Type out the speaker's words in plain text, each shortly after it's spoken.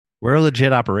We're a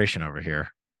legit operation over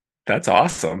here. That's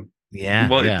awesome. Yeah,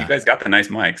 Well, you yeah. guys got the nice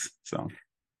mics, so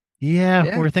Yeah,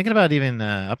 Yeah. we're thinking about even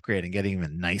upgrading, getting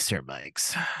even nicer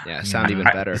mics. Yeah. You Sound know, even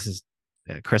I better. this is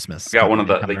Christmas got one of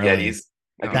coming the early. Yetis.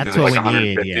 I think That's they're what like we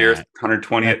need. 150 or Yeah,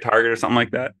 120 that at Target or something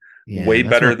like that. yeah, Way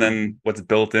that's better what. than what's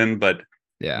built in, but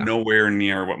Yeah. nowhere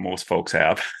near what most folks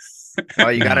have.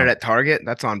 Well, you got it No, at Target.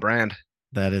 That's on brand.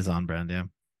 that is on brand. Yeah.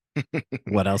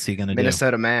 What else are you gonna do?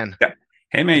 Minnesota man. Yeah.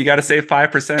 Hey man, you got to save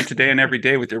 5% today and every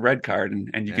day with your red card,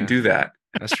 and you can Yeah, do that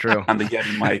that's true. on the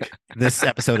Yeti mic. This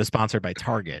episode is sponsored by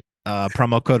Target.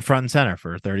 Promo code front and center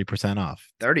for 30% off.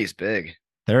 30 is big.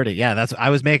 30. Yeah, that's I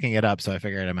was making it up, so I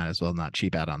figured I might as well not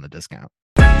cheap out on the discount.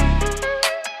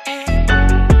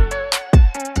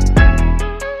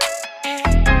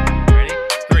 Ready?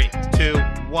 Three, two,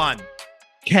 one.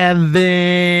 Kevin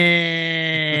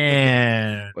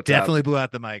What's up? definitely blew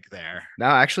out the mic there. No,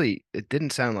 actually, it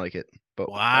didn't sound like it, but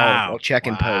I'll Wow. check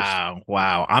in post. Wow.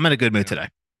 Wow. I'm in a good mood Yeah. today.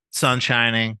 Sun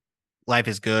shining, life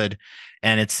is good,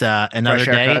 and it's another Fresh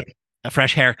day, haircut. a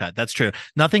fresh haircut. That's true.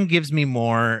 Nothing gives me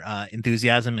more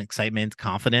enthusiasm, excitement,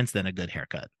 confidence than a good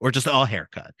haircut or just a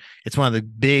haircut. It's one of the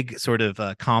big sort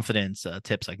of confidence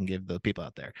tips I can give the people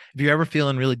out there. If you're ever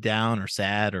feeling really down or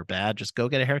sad or bad, just go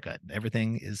get a haircut.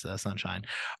 Everything is sunshine.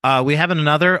 We have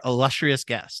another illustrious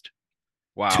guest.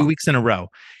 Two Wow. weeks in a row.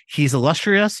 He's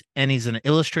illustrious and he's an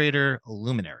illustrator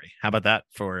luminary. How about that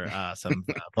for some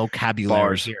vocabulary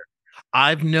Bars. here?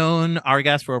 I've known our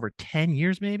guest for over 10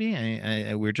 years, maybe.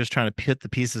 We're just trying to put the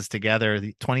pieces together.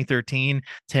 2013,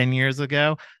 10 years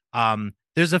ago.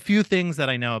 There's a few things that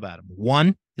I know about him.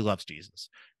 One, he loves Jesus.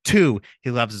 Two,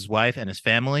 he loves his wife and his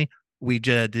family. We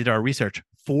just did our research.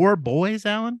 Four boys,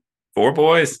 Alan. Four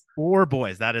boys. Four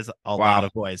boys. That is a lot Wow.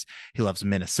 of boys. He loves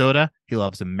Minnesota. He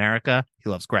loves America. He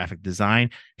loves graphic design.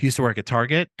 He used to work at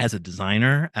Target as a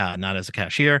designer, not as a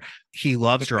cashier. He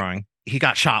loves drawing. He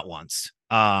got shot once.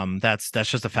 That's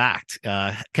just a fact.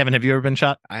 Kevin, have you ever been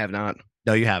shot? I have not.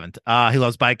 No, you haven't. He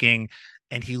loves biking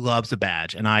and he loves a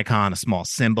badge, an icon, a small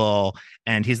symbol.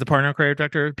 And he's the partner and creative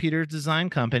director of Peters Design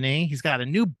Company. He's got a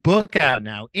new book out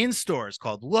now in stores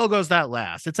called Logos That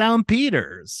Last. It's Allan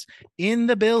Peters in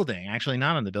the building. Actually,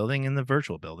 not in the building, in the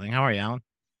virtual building. How are you, Alan?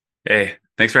 Hey,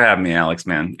 thanks for having me, Alex,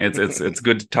 man. It's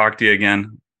good to talk to you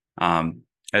again.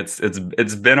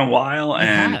 It's been a while, It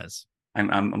and has.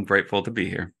 I'm grateful to be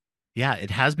here. Yeah,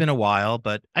 it has been a while,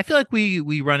 but I feel like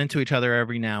we run into each other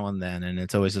every now and then, and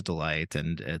it's always a delight.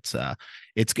 And it's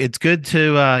good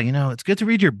to it's good to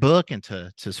read your book and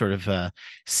to sort of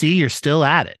see you're still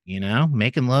at it,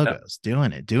 making Yeah. logos,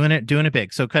 doing it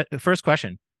big. So first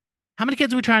question. How many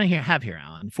kids are we trying to have here,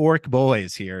 Alan? Four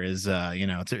boys here is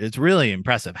it's really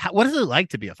impressive. What is it like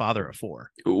to be a father of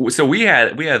four? So we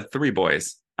had three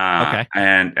boys, Okay.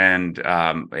 and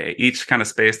each kind of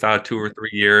spaced out 2 or 3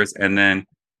 years, and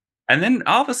then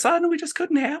all of a sudden we just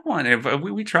couldn't have one. If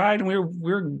we tried, and we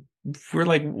were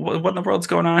like, what in the world's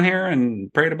going on here,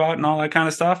 and prayed about it and all that kind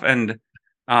of stuff. And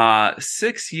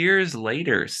 6 years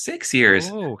later, 6 years,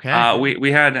 Oh, okay.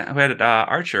 we had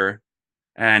Archer,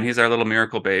 and he's our little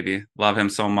miracle baby. Love him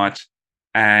so much.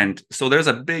 And so there's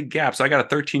a big gap. So I got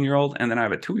a 13-year-old, and then I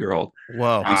have a 2-year-old.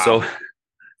 Whoa. So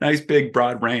nice big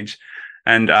broad range.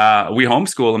 And we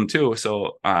homeschool them too.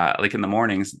 So like in the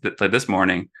mornings, like this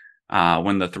morning,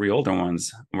 when the three older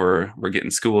ones were getting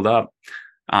schooled up,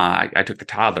 I took the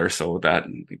toddler, so that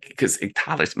because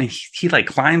toddlers, man, he like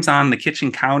climbs on the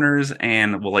kitchen counters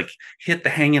and will like hit the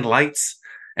hanging lights,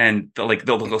 and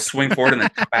they'll swing forward and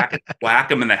then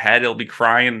whack him in the head. He'll be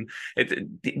crying.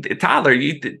 Toddler,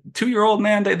 2-year-old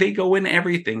man, they go in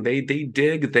everything. They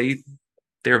dig.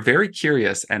 They're very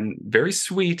curious and very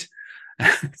sweet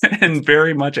and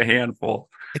very much a handful.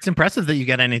 It's impressive that you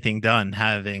get anything done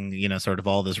having, sort of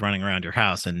all this running around your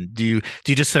house. And do you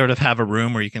just sort of have a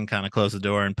room where you can kind of close the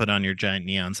door and put on your giant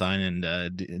neon sign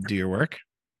and do your work?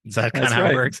 Is that kind of That's how it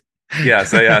right. works?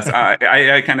 Yes.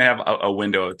 I kind of have a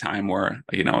window of time where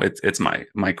it's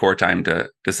my core time to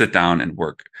sit down and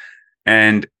work.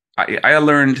 And I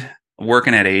learned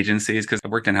working at agencies, because I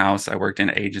worked in house, I worked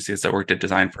in agencies, I worked at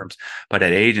design firms, but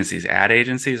at ad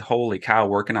agencies, holy cow,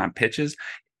 working on pitches.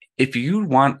 If you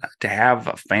want to have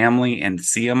a family and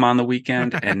see them on the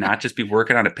weekend and not just be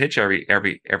working on a pitch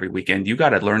every weekend, you got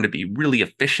to learn to be really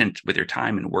efficient with your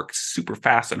time and work super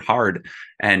fast and hard,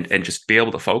 and just be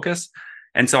able to focus.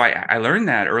 And so I learned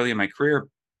that early in my career,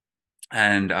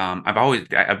 and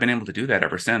I've been able to do that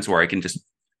ever since, where I can just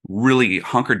really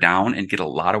hunker down and get a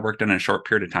lot of work done in a short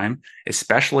period of time,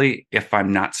 especially if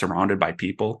I'm not surrounded by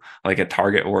people like at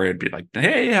Target, where it'd be like,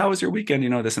 hey, how was your weekend?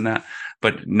 This and that.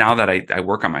 But now that I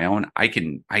work on my own, I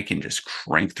can just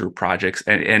crank through projects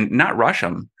and not rush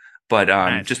them, but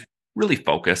Nice. just really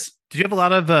focus. Did you have a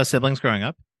lot of siblings growing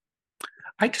up?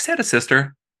 I just had a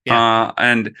sister. Yeah.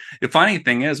 And the funny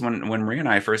thing is when Maria and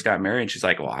I first got married, she's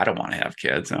like, well, I don't want to have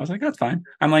kids. And I was like, that's fine.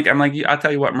 I'm like, I'll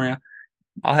tell you what, Maria,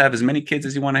 I'll have as many kids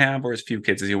as you want to have or as few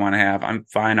kids as you want to have. I'm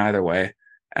fine either way.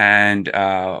 And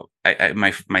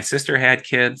my sister had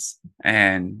kids,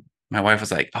 and my wife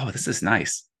was like, oh, this is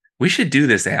nice. We should do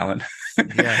this, Alan.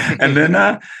 Yeah.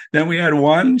 And then we had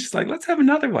one. She's like, let's have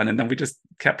another one. And then we just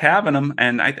kept having them.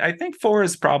 And I think four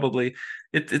is probably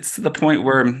it's to the point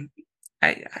where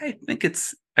I think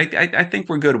I think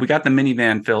we're good. We got the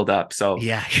minivan filled up, so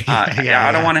Yeah.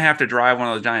 I don't want to have to drive one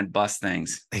of those giant bus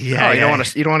things. Yeah. Oh, you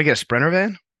don't want to get a Sprinter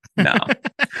van? No.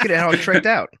 Get it all tricked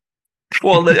out.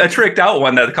 Well, a tricked out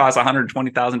one that costs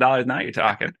 $120,000. Now you're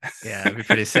talking. Yeah, it'd be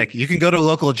pretty sick. You can go to a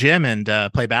local gym and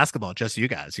play basketball. Just you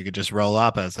guys. You could just roll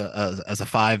up as a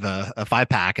five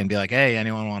pack and be like, hey,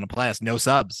 anyone want to play us? No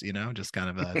subs. Just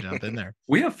kind of jump in there.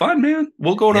 We have fun, man.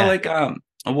 We'll go to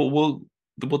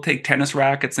we'll take tennis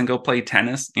rackets and go play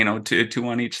tennis. Two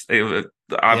on each.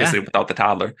 Obviously without the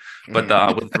toddler,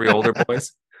 but with three older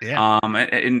boys. Yeah.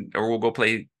 Or we'll go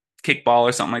play kickball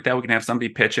or something like that. We can have somebody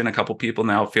pitching, a couple people in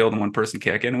the outfield, and one person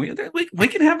kicking. We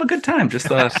can have a good time. Just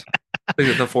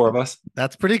the four of us.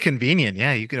 That's pretty convenient.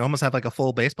 Yeah, you could almost have like a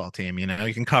full baseball team.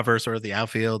 You can cover sort of the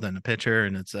outfield and a pitcher,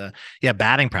 and it's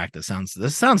batting practice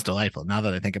sounds delightful. Now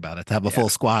that I think about it, to have a full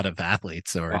squad of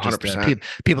athletes or 100%. just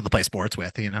people to play sports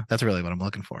with. That's really what I'm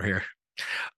looking for here.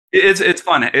 It's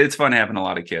fun. It's fun having a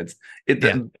lot of kids.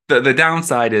 The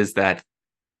downside is that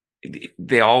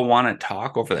they all want to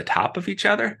talk over the top of each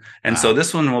other. And so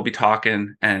this one will be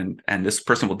talking and this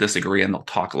person will disagree and they'll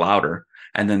talk louder.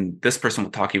 And then this person will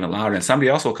talk even louder and somebody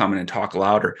else will come in and talk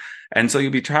louder. And so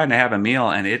you'll be trying to have a meal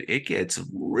and it gets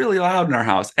really loud in our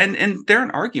house. And they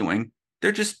aren't arguing.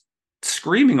 They're just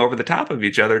screaming over the top of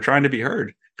each other, trying to be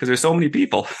heard because there's so many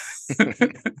people.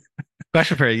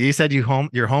 Question for you. You said you're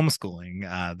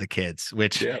homeschooling the kids,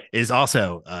 which is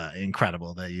also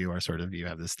incredible that you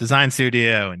have this design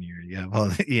studio and you have all,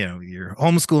 you're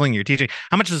homeschooling, you're teaching.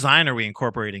 How much design are we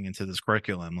incorporating into this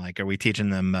curriculum? Like, are we teaching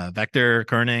them vector,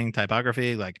 kerning,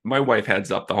 typography? Like, my wife heads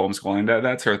up the homeschooling.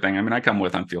 That's her thing. I mean, I come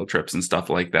with on field trips and stuff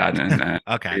like that. And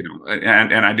okay.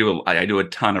 And I do a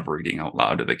ton of reading out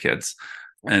loud to the kids.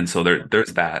 And so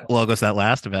there's that. Logos That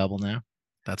Last available now.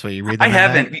 That's what you read. I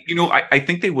haven't. I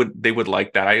think they would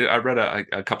like that. I read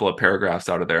a couple of paragraphs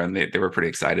out of there, and they were pretty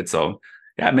excited. So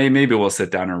yeah, maybe we'll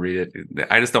sit down and read it.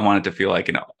 I just don't want it to feel like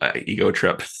an ego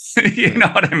trip. You know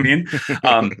what I mean?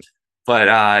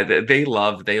 But they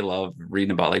love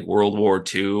reading about like World War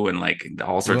II and like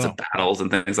all sorts of battles and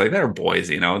things like that. They're boys,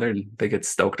 they get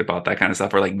stoked about that kind of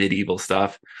stuff or like medieval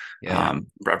stuff. Yeah.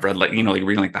 I've read like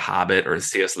reading like The Hobbit or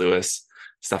C.S. Lewis.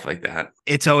 Stuff like that.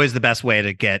 It's always the best way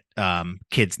to get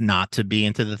kids not to be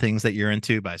into the things that you're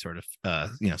into by sort of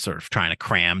trying to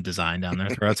cram design down their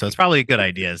throat. So it's probably a good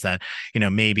idea is that,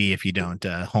 maybe if you don't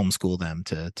homeschool them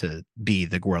to be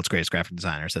the world's greatest graphic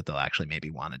designers, that they'll actually maybe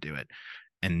want to do it.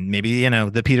 And maybe,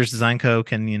 the Peters Design Co.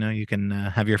 can, you can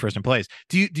have your first employees.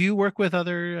 Do you work with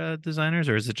other designers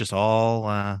or is it just all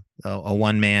a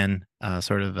one-man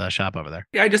sort of shop over there?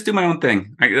 Yeah, I just do my own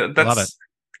thing. Love it.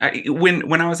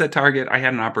 When I was at Target, I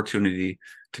had an opportunity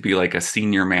to be like a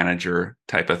senior manager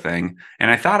type of thing. And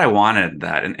I thought I wanted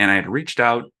that. And I had reached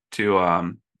out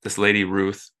to this lady,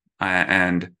 Ruth,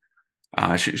 and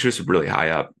she was really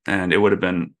high up. And it would have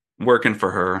been working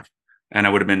for her. And I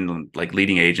would have been like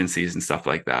leading agencies and stuff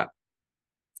like that.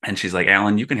 And she's like,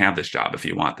 Alan, you can have this job if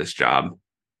you want this job,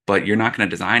 but you're not going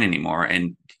to design anymore.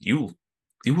 And you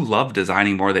love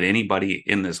designing more than anybody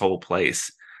in this whole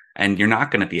place. And you're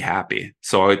not going to be happy.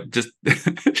 So I just,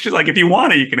 she's like, if you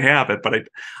want it, you can have it, but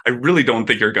I really don't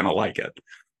think you're going to like it.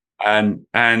 And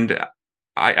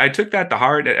I took that to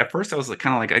heart. At first I was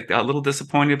kind of like a little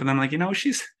disappointed, but then I'm like,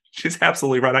 she's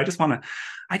absolutely right.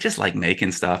 I just like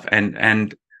making stuff.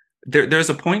 And there's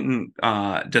a point in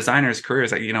designers'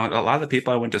 careers that, a lot of the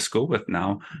people I went to school with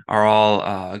now are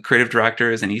all creative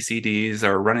directors and ECDs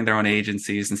or running their own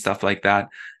agencies and stuff like that.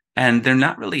 And they're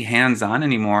not really hands-on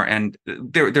anymore, and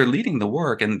they're leading the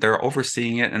work and they're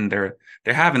overseeing it and they're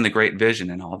having the great vision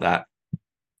and all that.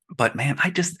 But man,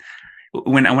 I just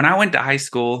when I went to high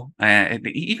school,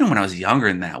 even when I was younger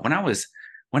than that, when I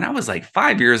was like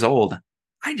 5 years old,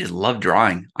 I just loved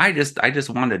drawing. I just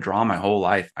wanted to draw my whole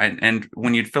life. And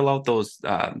when you'd fill out those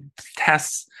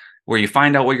tests where you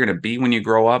find out what you're going to be when you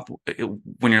grow up,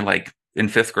 when you're like in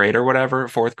fifth grade or whatever,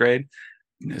 fourth grade.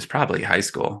 It was probably high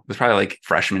school. It was probably like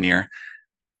freshman year.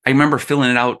 I remember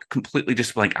filling it out completely,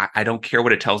 just like I don't care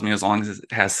what it tells me as long as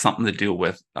it has something to do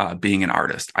with being an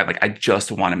artist. I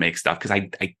just want to make stuff because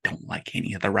I don't like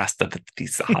any of the rest of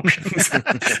these options.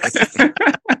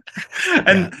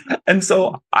 Yeah. and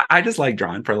so I just like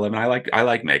drawing for a living. I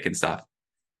like making stuff.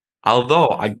 Although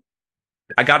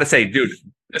I got to say, dude,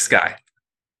 this guy,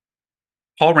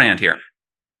 Paul Rand here.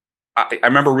 I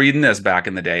remember reading this back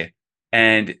in the day,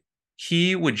 and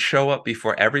he would show up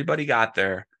before everybody got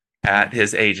there at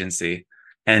his agency,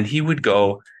 and he would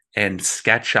go and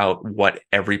sketch out what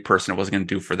every person was going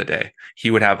to do for the day.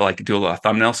 He would have like do a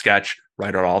thumbnail sketch,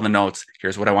 write out all the notes.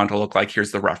 Here's what I want it to look like.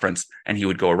 Here's the reference. And he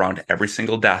would go around to every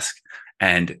single desk.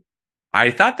 And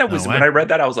I thought that was, when I read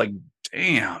that, I was like,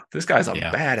 damn, this guy's a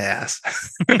badass.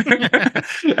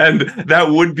 And that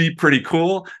would be pretty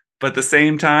cool. But at the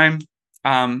same time,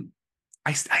 I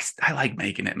like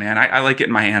making it, man. I like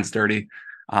getting my hands dirty.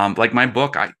 Like my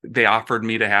book, they offered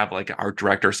me to have like an art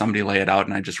director or somebody lay it out,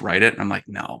 and I just write it. And I'm like,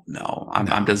 no,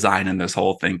 I'm designing this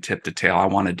whole thing tip to tail. I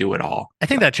want to do it all. I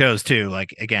think that shows too.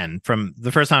 Like again, from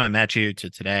the first time I met you to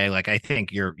today, like I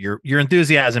think your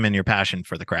enthusiasm and your passion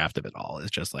for the craft of it all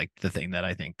is just like the thing that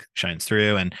I think shines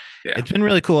through. And it's been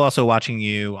really cool also watching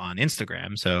you on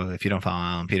Instagram. So if you don't follow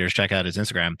Allan Peters, check out his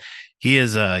Instagram. He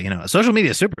is a social media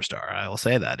superstar. I will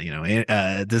say that,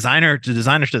 designer to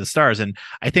the stars. And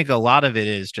I think a lot of it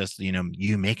is just,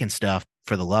 you making stuff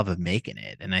for the love of making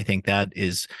it. And I think that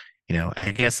is,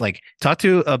 I guess like talk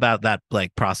to about that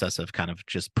like process of kind of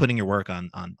just putting your work on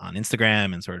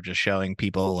Instagram and sort of just showing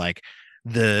people like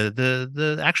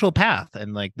the actual path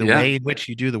and like the way in which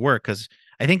you do the work. Cause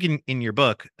I think in your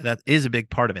book, that is a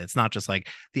big part of it. It's not just like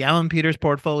the Allan Peters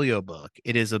portfolio book.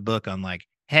 It is a book on like,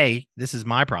 hey, this is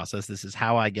my process. This is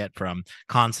how I get from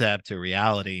concept to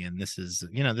reality. And this is,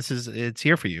 it's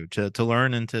here for you to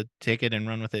learn and to take it and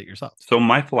run with it yourself. So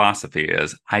my philosophy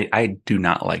is I do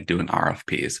not like doing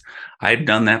RFPs. I've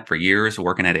done that for years,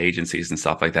 working at agencies and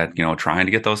stuff like that, trying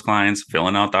to get those clients,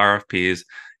 filling out the RFPs.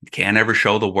 You can't ever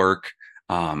show the work.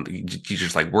 You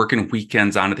just like working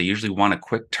weekends on it. They usually want a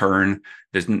quick turn.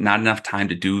 There's not enough time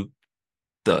to do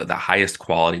the highest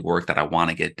quality work that I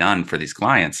want to get done for these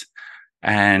clients.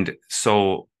 And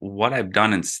so what I've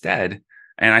done instead,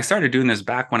 and I started doing this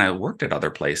back when I worked at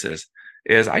other places,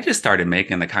 is I just started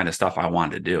making the kind of stuff I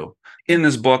wanted to do. In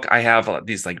this book, I have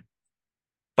these like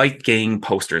bike gang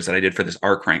posters that I did for this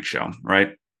art crank show,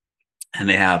 right?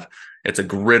 And it's a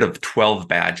grid of 12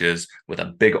 badges with a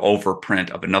big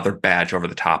overprint of another badge over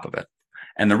the top of it.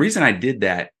 And the reason I did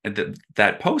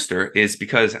that poster is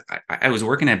because I was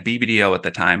working at BBDO at the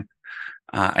time.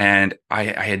 And I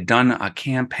had done a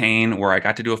campaign where I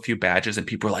got to do a few badges and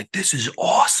people were like, this is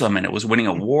awesome. And it was winning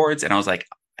awards. And I was like,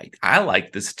 I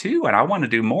like this too. And I want to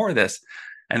do more of this.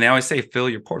 And they always say, fill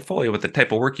your portfolio with the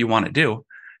type of work you want to do.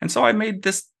 And so I made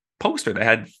this poster that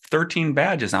had 13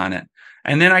 badges on it.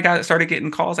 And then I started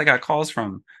getting calls. I got calls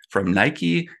from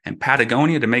Nike and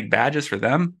Patagonia to make badges for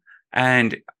them.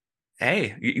 And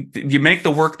hey, you make the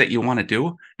work that you want to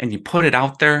do and you put it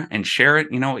out there and share it.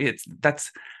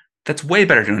 That's way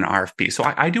better than an RFP. So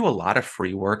I do a lot of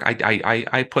free work.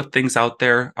 I put things out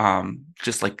there,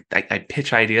 just like I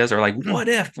pitch ideas, or like, what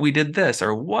if we did this,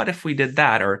 or what if we did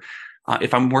that, or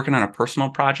if I'm working on a personal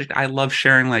project, I love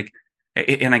sharing. Like,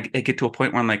 and I get to a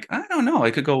point where I'm like, I don't know,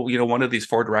 I could go, one of these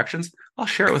 4 directions. I'll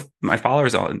share it with my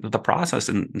followers on the process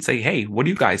and say, hey, what do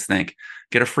you guys think?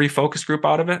 Get a free focus group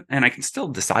out of it, and I can still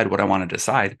decide what I want to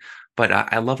decide. But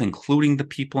I love including the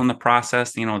people in the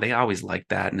process. They always like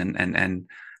that, and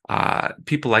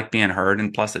people like being heard,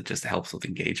 and plus it just helps with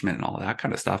engagement and all that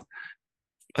kind of stuff.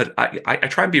 But I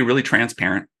try and be really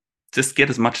transparent, just get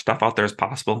as much stuff out there as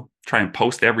possible, try and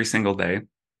post every single day.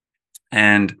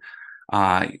 And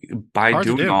by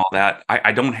doing all that,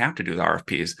 I don't have to do the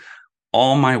RFPs.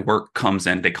 All my work comes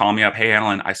in. They call me up. Hey,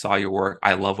 Allan, I saw your work.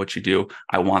 I love what you do.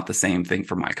 I want the same thing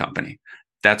for my company.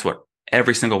 That's what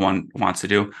every single one wants to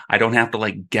do. I don't have to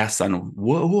like guess on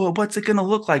what's it going to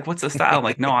look like. What's the style?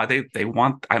 Like, no, they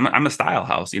want, I'm a style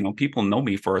house. People know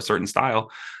me for a certain style,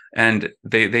 and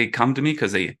they come to me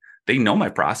because they know my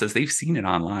process. They've seen it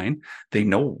online. They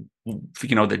know,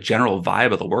 the general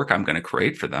vibe of the work I'm going to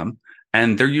create for them.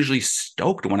 And they're usually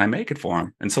stoked when I make it for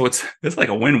them. And so it's like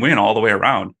a win-win all the way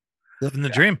around. Living the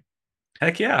dream.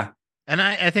 Heck yeah. And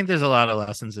I think there's a lot of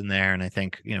lessons in there. And I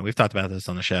think, we've talked about this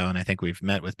on the show, and I think we've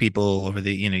met with people over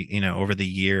the, over the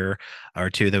year or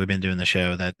two that we've been doing the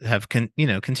show that have,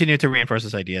 continued to reinforce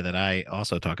this idea that I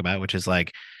also talk about, which is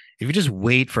like, if you just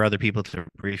wait for other people to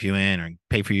brief you in or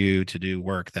pay for you to do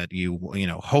work that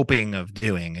hoping of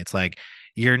doing, it's like,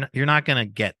 you're not going to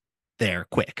get there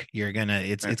quick. You're going to,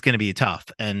 it's going to be tough.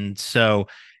 And so,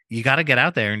 you got to get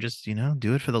out there and just,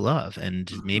 do it for the love, and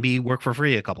maybe work for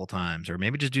free a couple times, or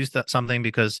maybe just do something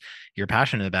because you're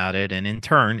passionate about it. And in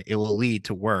turn, it will lead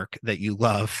to work that you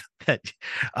love that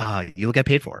you'll get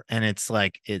paid for. And it's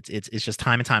like, it's just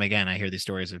time and time again. I hear these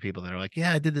stories of people that are like,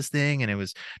 yeah, I did this thing and it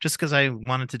was just because I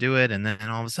wanted to do it. And then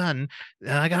all of a sudden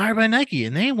I got hired by Nike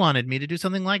and they wanted me to do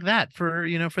something like that for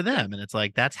them. And it's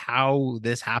like, that's how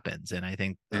this happens. And I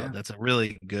think that's a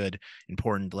really good,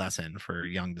 important lesson for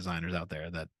young designers out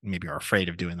there that maybe are afraid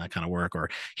of doing that kind of work, or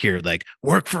hear like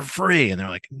work for free. And they're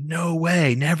like, no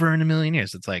way, never in a million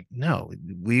years. It's like, no,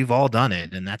 we've all done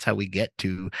it. And that's how we get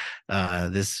to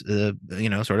this,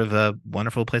 sort of a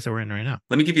wonderful place that we're in right now.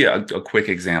 Let me give you a quick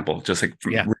example, just like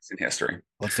from recent history.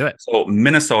 Let's do it. So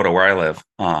Minnesota, where I live,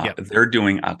 they're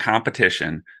doing a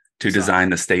competition to design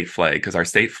the state flag, because our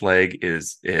state flag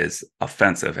is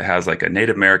offensive. It has like a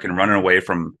Native American running away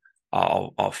from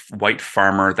a white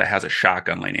farmer that has a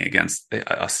shotgun leaning against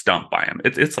a stump by him.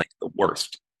 It's like the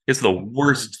worst. It's the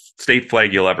worst state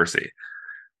flag you'll ever see.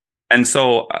 And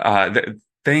so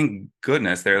thank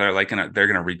goodness they're gonna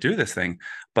redo this thing,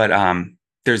 but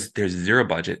there's zero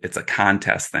budget. It's a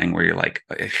contest thing where you're like,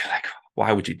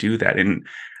 why would you do that? And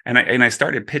I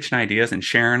started pitching ideas and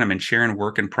sharing them and sharing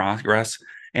work in progress.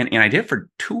 And I did for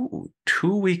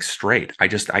two weeks straight.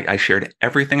 I shared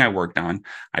everything I worked on.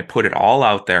 I put it all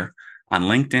out there on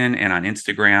LinkedIn and on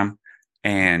Instagram,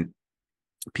 and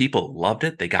people loved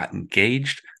it. They got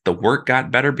engaged. The work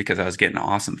got better because I was getting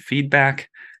awesome feedback,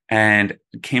 and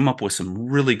came up with some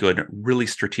really good, really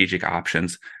strategic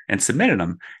options and submitted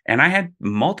them. And I had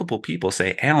multiple people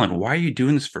say, Allan, why are you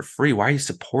doing this for free? Why are you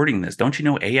supporting this? Don't you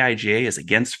know AIGA is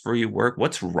against free work?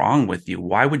 What's wrong with you?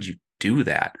 Why would you do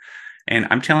that? And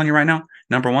I'm telling you right now,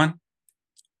 number one,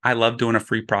 I love doing a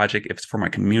free project if it's for my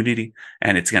community,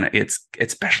 and it's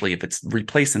especially if it's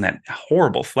replacing that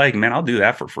horrible flag, man, I'll do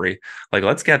that for free. Like,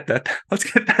 let's get that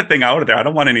thing out of there. I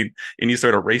don't want any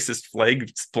sort of racist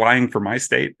flag flying for my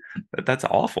state. That's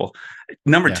awful.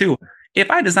 Number two, if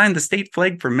I designed the state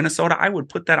flag for Minnesota, I would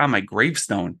put that on my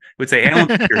gravestone. It would say Allan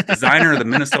Peters, designer of the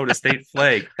Minnesota state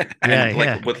flag.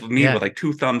 And with like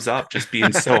 2 thumbs up, just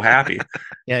being so happy.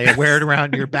 You wear it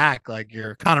around your back like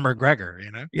you're Conor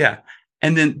McGregor, Yeah.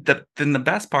 And then the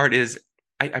best part is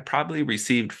I probably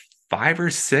received 5 or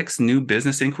 6 new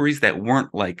business inquiries that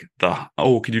weren't like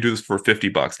can you do this for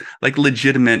 $50? Like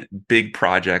legitimate big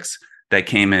projects that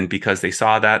came in because they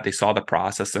saw the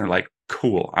process, and they're like,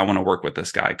 cool, I want to work with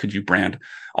this guy. Could you brand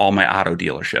all my auto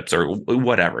dealerships or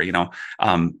whatever,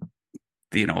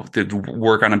 to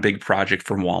work on a big project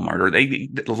for Walmart, or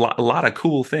a lot of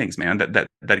cool things, man,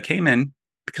 that came in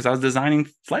because I was designing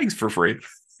flags for free.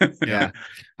 Yeah.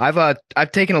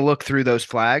 I've taken a look through those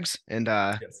flags, and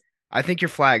I think your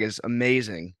flag is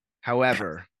amazing.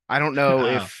 However, I don't know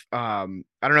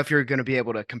if you're going to be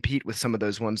able to compete with some of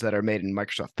those ones that are made in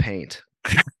Microsoft Paint.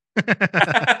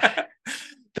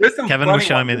 Kevin was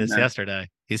showing me this yesterday.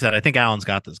 He said, I think Allan's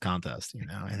got this contest.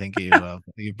 I think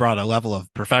you brought a level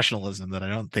of professionalism that I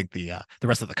don't think the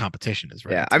rest of the competition is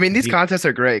ready. Yeah, I mean, these contests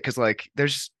are great because like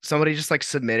there's somebody just like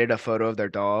submitted a photo of their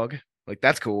dog. Like,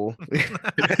 that's cool.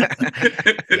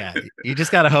 Yeah, you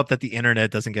just got to hope that the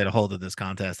internet doesn't get a hold of this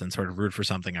contest and sort of root for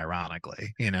something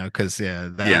ironically, because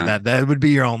that would be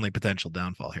your only potential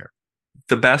downfall here.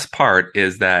 The best part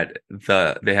is that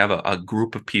they have a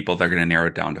group of people that are going to narrow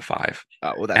it down to 5.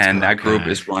 That group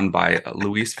is run by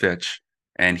Luis Fitch,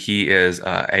 and he is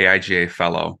a AIGA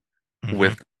fellow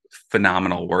with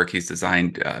phenomenal work. He's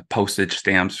designed postage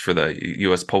stamps for the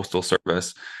U.S. Postal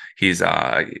Service. He's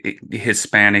a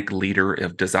Hispanic leader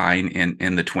of design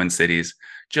in the Twin Cities.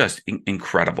 Just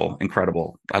incredible.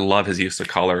 I love his use of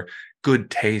color, good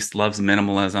taste, loves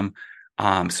minimalism.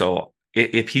 So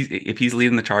if he's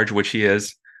leading the charge, which he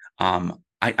is,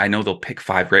 I know they'll pick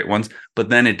 5 great ones, but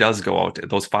then it does go out.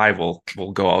 Those 5 will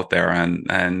go out there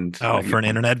and for an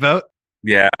internet vote.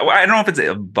 Yeah, well, I don't know if it's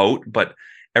a vote, but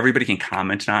everybody can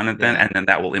comment on it then, and then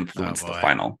that will influence the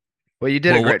final. Well, you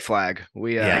did a great flag.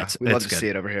 We love to see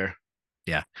it over here.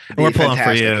 Yeah, we're pulling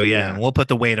for you. Yeah, and we'll put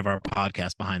the weight of our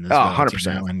podcast behind this.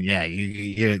 100%. And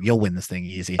you'll win this thing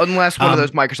easy. Unless one of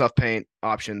those Microsoft Paint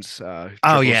options.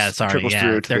 Triples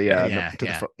through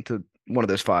to one of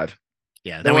those 5.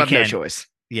 Yeah, then we have no choice.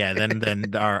 Yeah,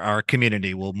 then our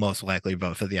community will most likely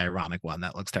vote for the ironic one.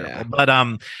 That looks terrible. Yeah. But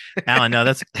Allan, no,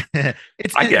 that's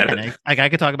it's. I get it. I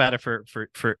could talk about it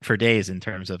for days in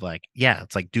terms of like,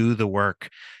 it's like do the work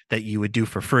that you would do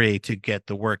for free to get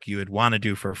the work you would want to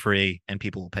do for free, and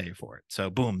people will pay you for it. So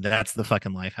boom, that's the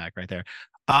fucking life hack right there.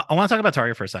 I want to talk about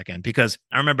Target for a second, because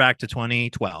I remember back to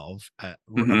 2012,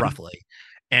 roughly.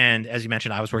 And as you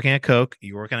mentioned, I was working at Coke,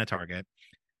 you were working at Target.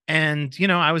 And,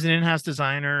 I was an in-house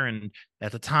designer, and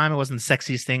at the time it wasn't the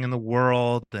sexiest thing in the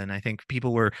world. And I think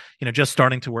people were, just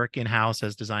starting to work in-house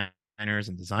as designers,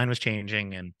 and design was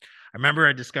changing. And I remember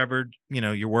I discovered,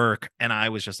 your work, and I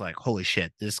was just like, holy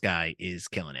shit, this guy is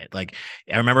killing it. Like,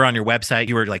 I remember on your website,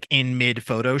 you were like in mid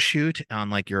photo shoot on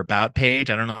like your about page.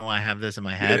 I don't know why I have this in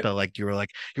my head, but like you were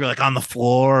like on the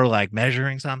floor, like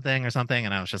measuring something or something.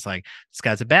 And I was just like, this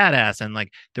guy's a badass. And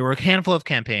like there were a handful of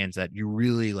campaigns that you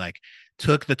really like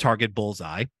took the Target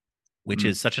bullseye, which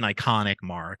is such an iconic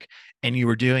mark, and you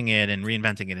were doing it and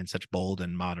reinventing it in such bold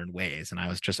and modern ways. And I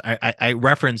was just, I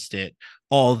referenced it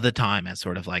all the time as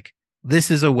sort of like,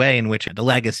 this is a way in which the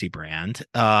legacy brand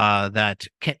that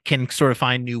can sort of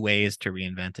find new ways to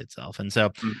reinvent itself. And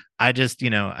so I just,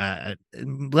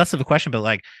 less of a question, but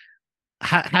like,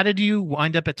 how did you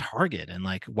wind up at Target, and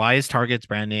like why is Target's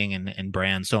branding and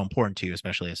brand so important to you,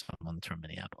 especially as someone that's from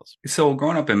Minneapolis? So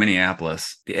growing up in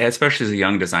Minneapolis, especially as a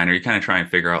young designer, you kind of try and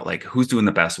figure out like who's doing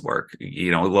the best work,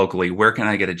 locally, where can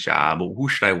I get a job? Who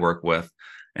should I work with?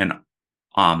 And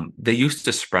they used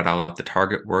to spread out the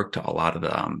Target work to a lot of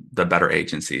the better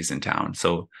agencies in town.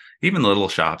 So even the little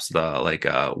shops, the like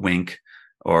Wink,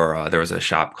 or there was a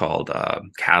shop called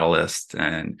Catalyst,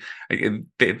 and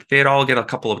they'd all get a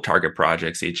couple of Target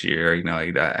projects each year,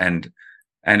 and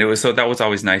it was, so that was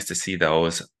always nice to see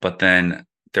those. But then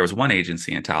there was one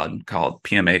agency in town called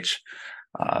PMH,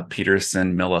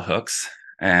 Peterson Milla Hooks,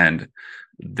 and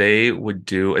they would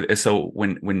do, so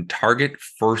when Target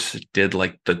first did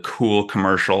like the cool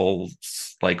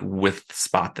commercials, like with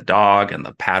Spot the Dog and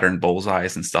the pattern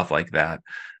bullseyes and stuff like that,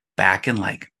 back in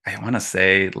like, I want to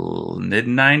say mid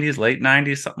 90s, late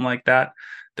 90s, something like that.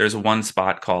 There's one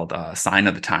spot called Sign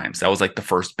of the Times. That was like the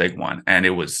first big one. And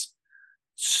it was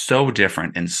so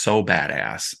different and so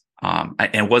badass.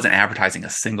 And it wasn't advertising a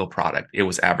single product. It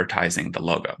was advertising the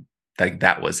logo. Like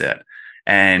that was it.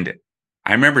 And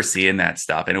I remember seeing that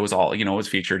stuff, and it was all, it was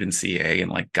featured in CA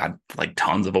and like got like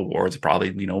tons of awards,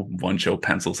 probably, one show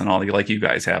pencils and all, like you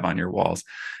guys have on your walls.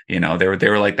 They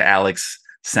were like the Alex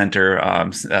Center,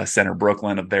 Center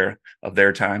Brooklyn of their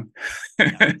time. You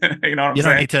know what I'm You saying?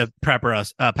 don't need to pepper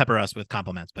us with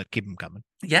compliments, but keep them coming.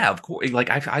 Yeah, of course. Like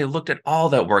I looked at all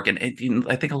that work, and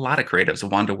I think a lot of creatives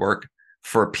wanted to work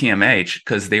for PMH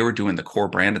because they were doing the core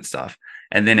branded stuff.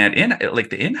 And then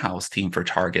like the in-house team for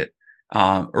Target,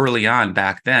 early on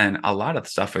back then, a lot of the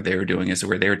stuff that they were doing is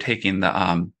where they were taking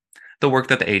the work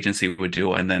that the agency would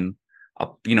do, and then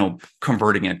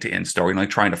converting it to in-store, like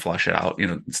trying to flush it out,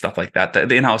 stuff like that.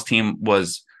 The in-house team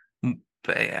was,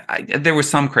 there was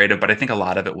some creative, but I think a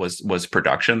lot of it was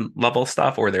production level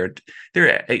stuff, or they're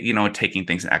taking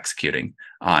things and executing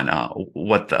on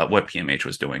what PMH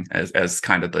was doing as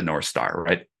kind of the North Star,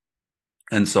 right?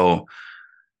 And so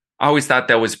I always thought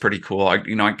that was pretty cool. I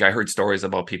heard stories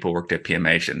about people who worked at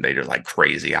PMH and they did like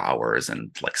crazy hours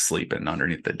and like sleeping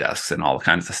underneath the desks and all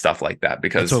kinds of stuff like that,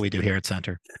 because that's what we do here at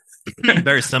Center.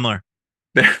 Very similar.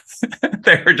 They're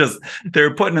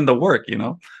putting in the work,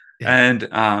 Yeah.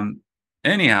 And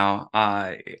anyhow,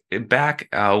 back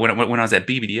when I was at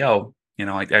BBDO,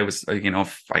 I was, I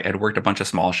had worked a bunch of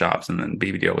small shops, and then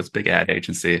BBDO was a big ad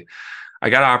agency.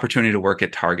 I got an opportunity to work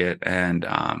at Target, and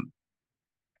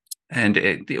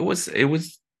it was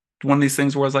one of these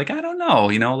things where I was like, I don't know,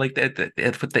 like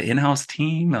with the in-house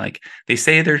team, like they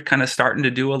say they're kind of starting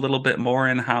to do a little bit more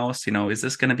in-house, is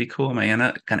this going to be cool? Am I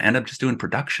going to end up just doing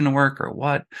production work or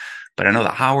what? But I know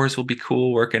the hours will be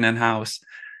cool working in-house.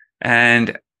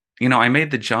 And, I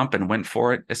made the jump and went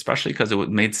for it, especially because it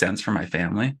made sense for my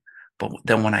family. But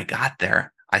then when I got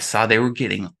there, I saw they were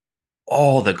getting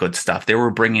all the good stuff. They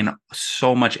were bringing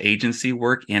so much agency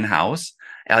work in-house.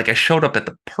 And like I showed up at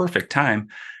the perfect time.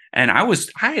 And I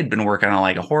had been working on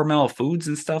like a Hormel Foods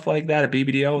and stuff like that at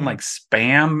BBDO, and like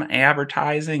spam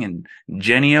advertising and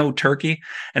Jennie-O turkey.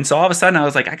 And so all of a sudden I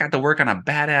was like, I got to work on a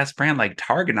badass brand like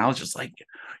Target. And I was just like,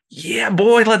 yeah,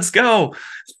 boy, let's go.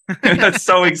 That's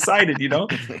so excited,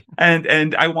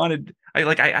 and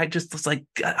I just was like,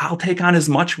 I'll take on as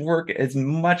much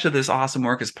of this awesome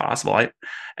work as possible.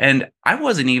 I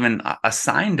wasn't even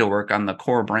assigned to work on the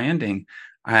core branding.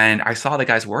 And I saw the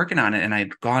guys working on it, and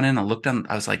I'd gone in and looked on.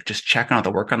 I was like, just checking out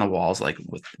the work on the walls, like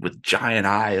with giant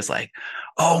eyes, like,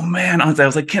 oh man. I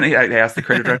was like, I asked the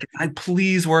creative director, can I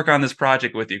please work on this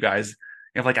project with you guys?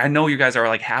 Like, I know you guys are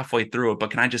like halfway through it,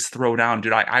 but can I just throw down,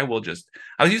 dude? I was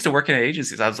used to working at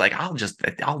agencies. I was like,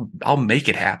 I'll make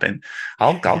it happen.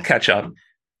 I'll catch up.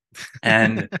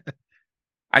 And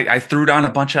I threw down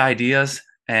a bunch of ideas.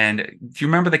 And do you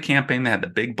remember the campaign that had the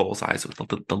big bullseyes with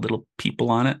the little people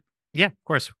on it? Yeah, of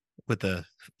course. With the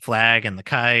flag and the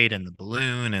kite and the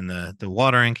balloon and the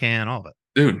watering can, all of it.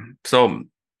 Dude, so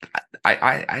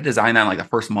I designed that in like the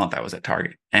first month I was at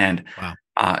Target, and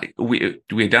Wow. we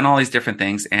had done all these different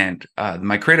things, and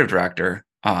my creative director,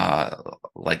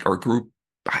 like our group,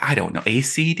 I don't know,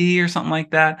 ACD or something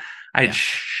like that. I had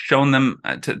shown them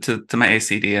to my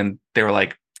ACD, and they were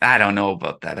like, I don't know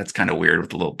about that. That's kind of weird with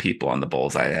the little people on the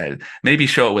bullseye. Maybe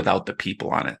show it without the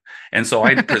people on it. And so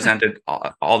I presented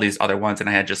all these other ones, and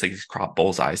I had just like these crop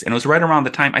bullseyes. And it was right around the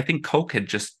time I think Coke had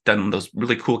just done those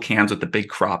really cool cans with the big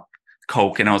crop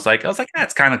Coke, and I was like,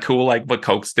 that's kind of cool, like what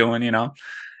Coke's doing, you know.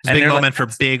 It's a big moment for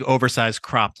big oversized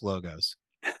cropped logos.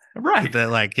 Right. The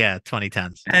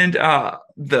 2010s. And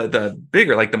the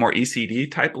bigger, like the more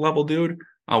ECD type level dude,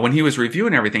 when he was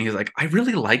reviewing everything, he's like, I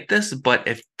really like this, but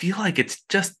I feel like it's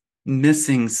just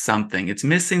missing something. It's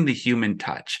missing the human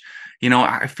touch. You know,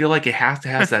 I feel like it has to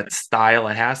have that style.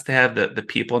 It has to have the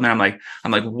people in there. I'm like,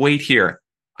 wait here.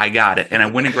 I got it. And I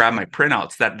went and grabbed my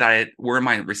printouts that were in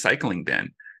my recycling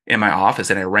bin in my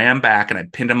office, and I ran back and I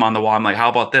pinned them on the wall. I'm like, how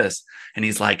about this? And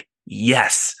he's like,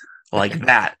 yes, like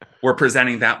that. We're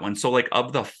presenting that one. So like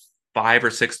of the 5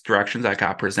 or 6 directions I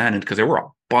got presented, because there were a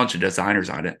bunch of designers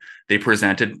on it, they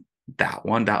presented that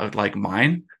one, that was like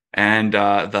mine. And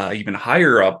the even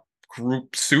higher up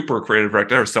group super creative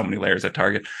director, there were so many layers at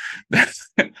Target.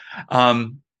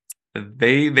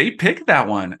 They picked that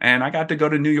one, and I got to go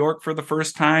to New York for the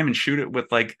first time and shoot it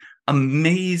with like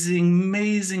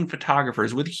amazing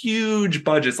photographers with huge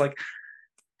budgets, like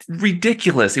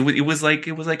ridiculous. It was like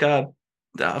a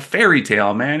fairy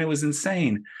tale, man. It was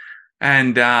insane.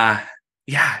 And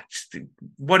just,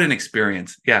 what an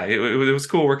experience. Yeah, it was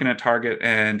cool working at Target,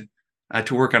 and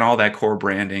to work on all that core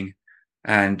branding.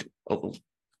 And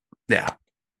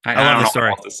I love don't the know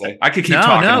story. what else to say. I could keep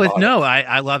talking about it.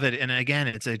 I love it. And again,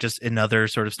 it's just another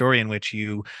sort of story in which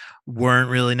you weren't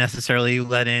really necessarily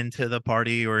let into the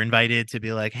party or invited to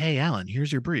be like, hey, Allan,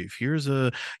 here's your brief. Here's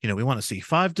we want to see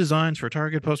 5 designs for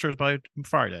Target posters by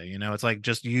Friday. You know, it's like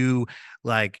just you,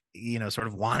 like, sort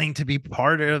of wanting to be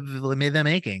part of the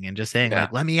making, and just saying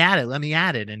like, let me add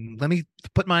it, and let me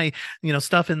put my,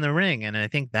 stuff in the ring. And I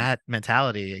think that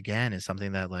mentality, again, is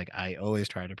something that like I always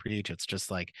try to preach. It's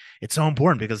just like, it's so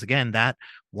important, because again, that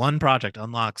one project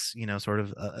unlocks, sort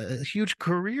of a huge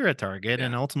career at Target,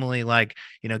 and ultimately, like,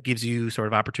 gives you sort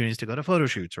of opportunities to go to photo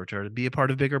shoots or to be a part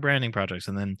of bigger branding projects,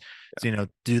 and then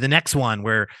do the next one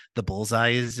where the bullseye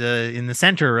is in the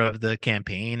center of the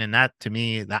campaign. And that, to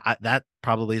me, that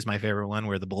probably is my favorite one,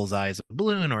 where the bullseye is a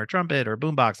balloon or a trumpet or a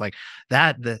boombox, like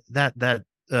that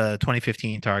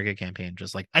 2015 Target campaign.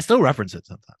 Just like, I still reference it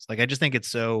sometimes. Like, I just think it's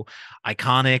so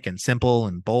iconic and simple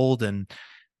and bold, and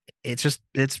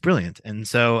it's brilliant. And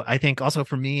so I think also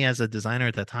for me as a designer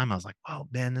at that time, I was like, oh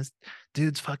man, this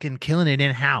dude's fucking killing it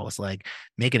in-house, like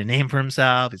making a name for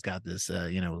himself. He's got this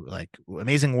like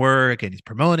amazing work, and he's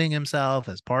promoting himself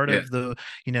as part of the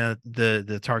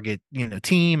the Target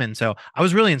team. And so I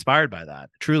was really inspired by that,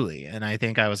 truly. And I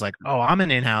think I was like, oh, I'm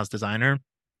an in-house designer,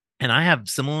 and I have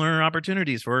similar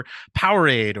opportunities for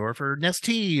Powerade or for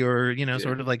Nestea or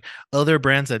sort of like other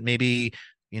brands that maybe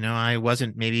I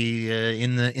wasn't maybe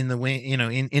in the wing,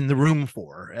 in the room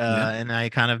for, and I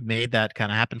kind of made that kind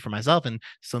of happen for myself, and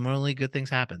similarly good things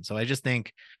happen. So I just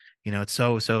think, it's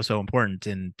so important,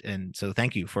 and so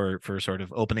thank you for sort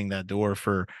of opening that door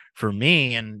for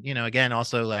me. And again,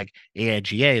 also like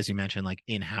AIGA, as you mentioned, like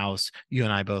in-house, you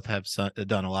and I both have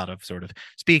done a lot of sort of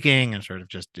speaking and sort of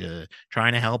just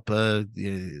trying to help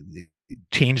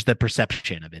change the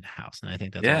perception of in-house. And I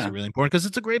think that's also really important, because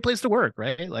it's a great place to work,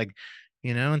 right? Like,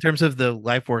 in terms of the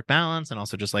life-work balance, and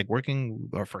also just like working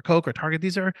or for Coke or Target,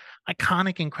 these are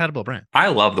iconic, incredible brands. I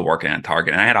love the working at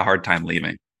Target, and I had a hard time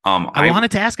leaving. I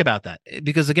wanted to ask about that,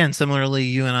 because again, similarly,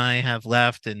 you and I have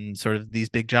left in sort of these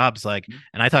big jobs, like,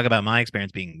 and I talk about my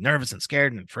experience being nervous and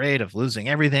scared and afraid of losing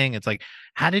everything. It's like,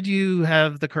 how did you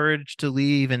have the courage to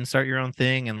leave and start your own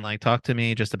thing? And like, talk to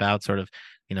me just about sort of,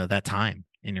 that time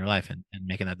in your life and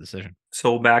making that decision.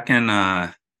 So back in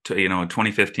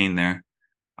 2015 there,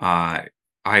 I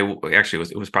actually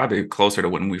it was probably closer to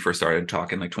when we first started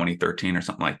talking, like 2013 or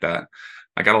something like that.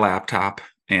 I got a laptop,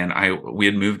 and we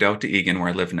had moved out to Eagan, where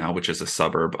I live now, which is a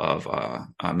suburb of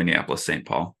Minneapolis, St.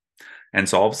 Paul. And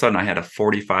so all of a sudden I had a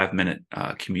 45-minute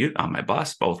commute on my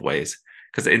bus both ways,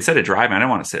 because instead of driving, I didn't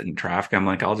want to sit in traffic. I'm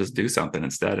like, I'll just do something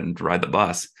instead and ride the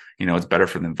bus. It's better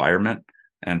for the environment,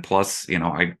 and plus,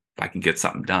 I can get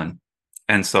something done.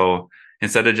 And so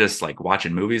instead of just like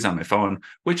watching movies on my phone,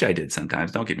 which I did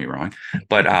sometimes, don't get me wrong,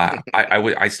 but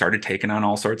I started taking on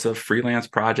all sorts of freelance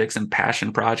projects and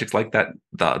passion projects like that.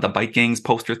 The Bike Gangs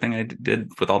poster thing I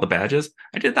did with all the badges,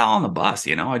 I did that all on the bus.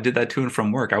 I did that to and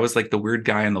from work. I was like the weird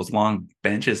guy on those long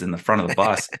benches in the front of the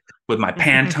bus with my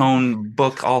Pantone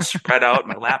book all spread out,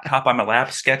 my laptop on my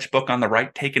lap, sketchbook on the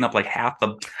right, taking up like half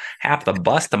the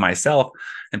bus to myself.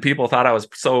 And people thought I was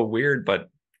so weird, but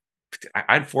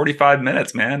I had 45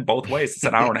 minutes, man, both ways. It's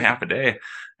an hour and a half a day.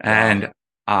 And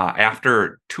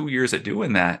after 2 years of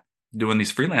doing that, doing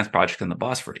these freelance projects on the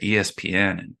bus for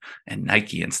ESPN and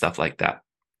Nike and stuff like that,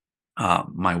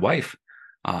 my wife,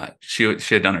 she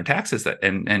had done her taxes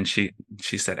and she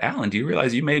said, Allan, do you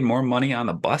realize you made more money on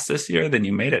the bus this year than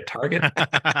you made at Target?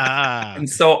 And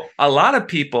so a lot of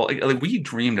people, like, we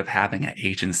dreamed of having an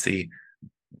agency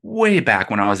way back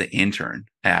when I was an intern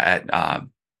at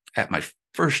my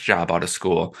first job out of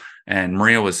school, and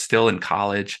Maria was still in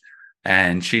college,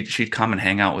 and she'd come and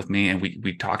hang out with me, and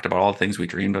we talked about all the things we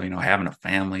dreamed of, having a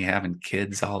family, having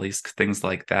kids, all these things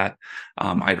like that.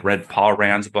 I'd read Paul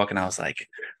Rand's book, and I was like,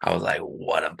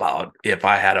 what about if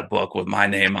I had a book with my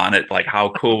name on it? Like,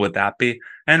 how cool would that be?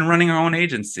 And running our own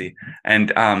agency.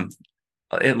 And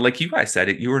like you guys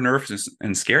said, you were nervous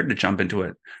and scared to jump into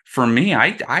it. For me,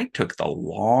 I took the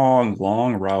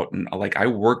long route, and like I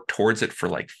worked towards it for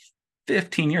like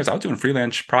 15 years. I was doing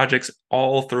freelance projects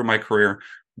all through my career,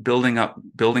 building up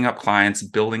clients,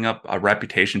 building up a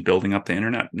reputation, building up the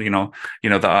internet,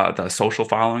 the social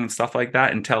following and stuff like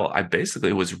that, until I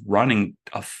basically was running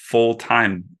a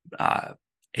full-time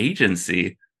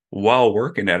agency while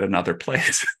working at another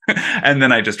place. And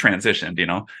then I just transitioned,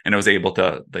 and I was able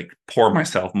to like pour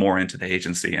myself more into the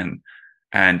agency.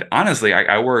 And honestly,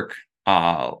 I work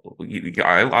a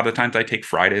lot of times I take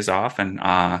Fridays off, and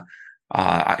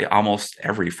almost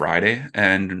every Friday,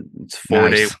 and it's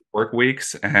 4-day work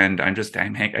weeks, and I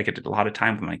get a lot of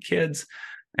time with my kids,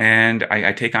 and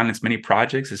I take on as many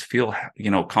projects as feel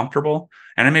comfortable,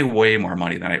 and I make way more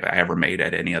money than I ever made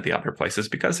at any of the other places,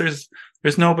 because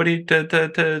there's nobody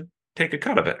to take a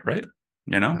cut of it, right?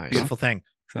 Beautiful thing.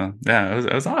 So yeah,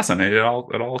 it was awesome. It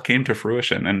all came to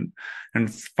fruition,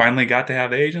 and finally got to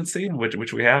have the agency,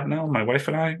 which we have now, my wife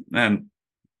and I, and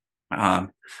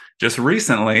just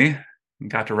recently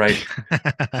got to write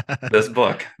this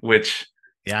book, which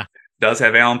does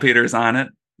have Allan Peters on it.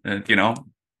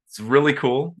 It's really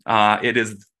cool. It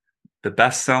is the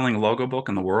best-selling logo book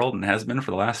in the world, and has been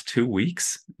for the last 2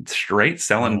 weeks. It's straight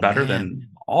selling better than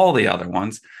all the other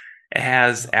ones. It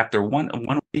has, after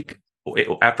one week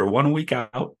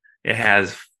out, it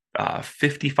has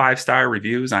 55-star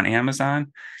reviews on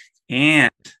Amazon, and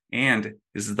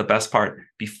this is the best part,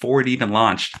 before it even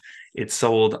launched, it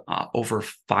sold over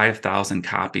 5,000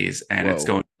 copies, and it's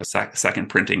going to second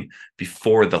printing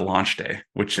before the launch day,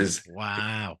 which is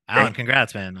wow. Allan,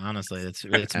 congrats, man. Honestly, it's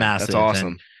massive. That's awesome.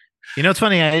 And, it's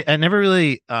funny. I never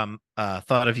really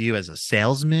thought of you as a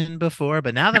salesman before,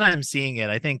 but now that I'm seeing it,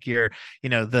 I think you're,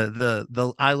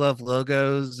 the I love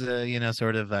logos,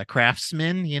 sort of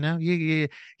craftsman. You're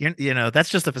that's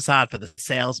just a facade for the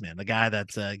salesman, the guy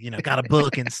that's got a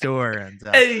book in store, and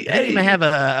you may have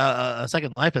a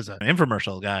second life as an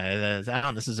infomercial guy.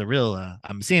 Allan, this is a real.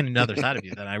 I'm seeing another side of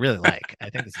you that I really like.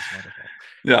 I think this is wonderful.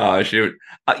 Yeah, shoot.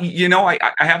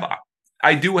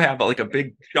 I do have like a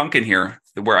big chunk in here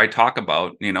where I talk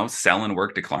about, selling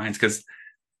work to clients, because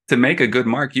to make a good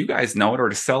mark, you guys know it, or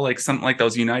to sell like something like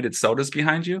those United Sodas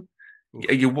behind you,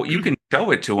 you can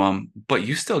show it to them, but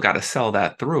you still got to sell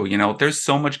that through. There's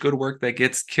so much good work that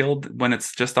gets killed when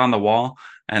it's just on the wall,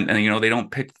 and they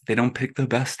don't pick the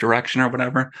best direction or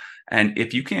whatever. And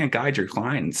if you can't guide your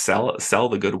client and sell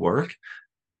the good work,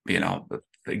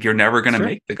 you're never going to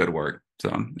make the good work.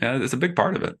 So yeah, it's a big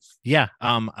part of it. Yeah.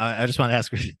 I just want to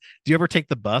ask, do you ever take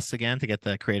the bus again to get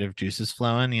the creative juices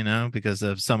flowing, because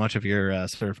of so much of your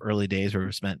sort of early days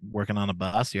were spent working on a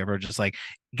bus? You ever just like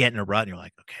get in a rut and you're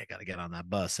like, okay, I got to get on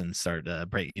that bus and start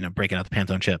breaking out the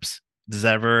Pantone chips? Does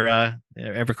that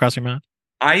ever cross your mind?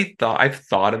 I've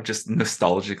thought of just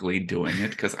nostalgically doing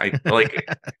it, because I like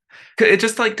it,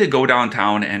 just like to go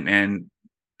downtown and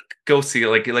go see,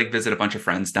 like visit a bunch of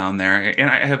friends down there. And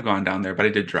I have gone down there, but I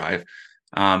did drive.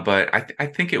 But I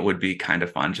think it would be kind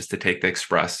of fun just to take the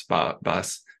express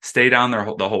bus, stay down there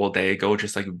the whole day, go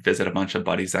just like visit a bunch of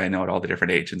buddies I know at all the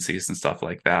different agencies and stuff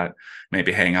like that.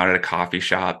 Maybe hang out at a coffee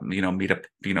shop, meet up,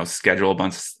 schedule a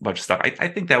bunch of stuff. I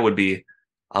think that would be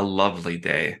a lovely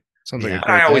day. Sounds like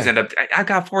I always end up, I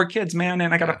got 4 kids, man,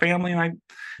 and I got a family, and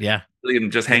I am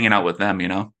just hanging out with them,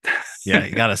 Yeah,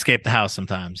 you got to escape the house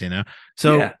sometimes,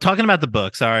 So Yeah. talking about the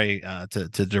book, sorry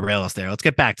to derail us there. Let's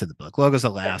get back to the book. Logos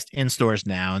at Last, in stores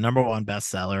now, #1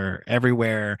 bestseller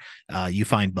everywhere you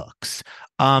find books.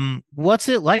 What's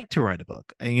it like to write a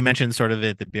book? And you mentioned sort of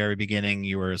at the very beginning,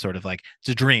 you were sort of like, it's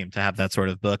a dream to have that sort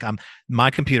of book.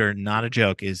 My computer, not a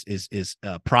joke, is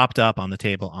propped up on the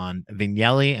table on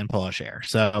Vignelli and Paul Scher.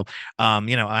 So,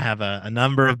 I have a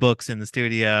number of books in the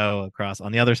studio across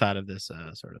on the other side of this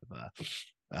sort of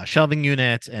shelving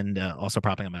unit, and also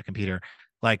propping up my computer.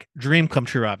 Like, dream come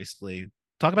true, obviously.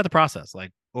 Talk about the process,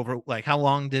 like how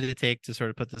long did it take to sort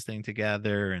of put this thing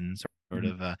together, and sort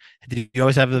of did you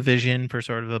always have a vision for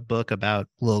sort of a book about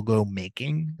logo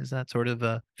making? Is that sort of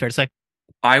fair to say?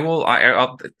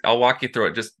 I'll walk you through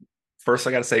it. Just first,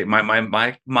 I got to say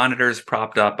my monitor is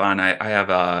propped up on. I have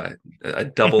a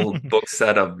double book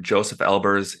set of Joseph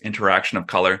Elber's Interaction of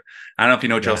Color. I don't know if you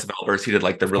know Joseph Elber's. He did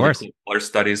like the really cool color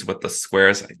studies with the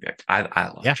squares. I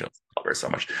love Joseph Elber so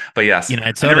much. But yes,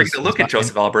 I never get to look at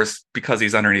Joseph Elber's because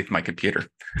he's underneath my computer.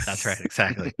 That's right,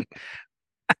 exactly.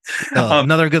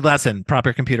 Another good lesson: prop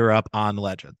your computer up on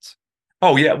Legends.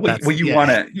 Oh yeah, you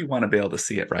want to be able to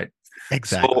see it, right?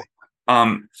 Exactly.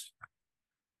 So,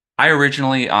 I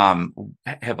originally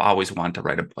have always wanted to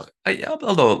write a book, a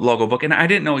logo book, and I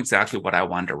didn't know exactly what I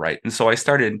wanted to write. And so I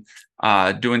started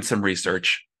doing some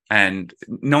research and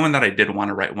knowing that I did want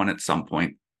to write one at some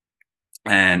point.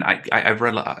 And I've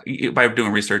read by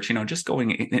doing research, just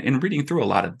going and reading through a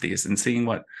lot of these and seeing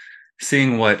what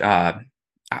I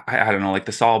don't know, like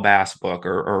the Saul Bass book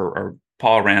or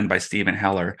Paul Rand by Stephen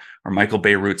Heller or Michael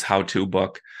Beirut's how-to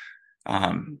book.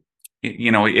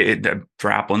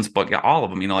 Draplin's book, all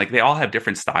of them, like they all have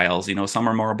different styles. Some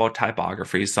are more about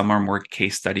typography, some are more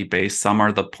case study based, some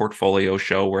are the portfolio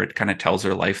show where it kind of tells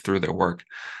their life through their work,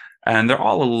 and they're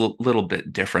all a little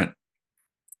bit different.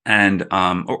 And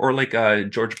or like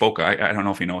George Boca, I don't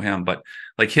know if you know him, but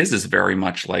like his is very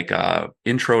much like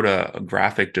intro to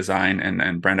graphic design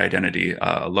and brand identity,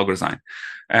 logo design,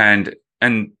 and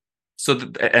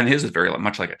so and his is very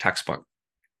much like a textbook.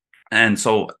 And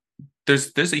so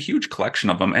there's a huge collection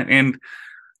of them, and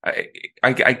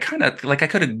I kind of like, I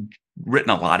could have written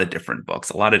a lot of different books,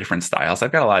 a lot of different styles.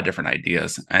 I've got a lot of different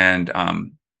ideas, and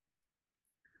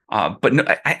but no,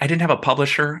 I didn't have a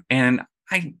publisher, and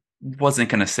I wasn't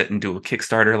going to sit and do a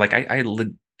Kickstarter. Like I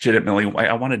legitimately,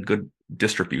 I wanted good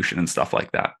distribution and stuff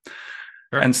like that.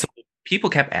 Sure. And so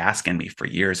people kept asking me for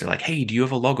years. They're like, "Hey, do you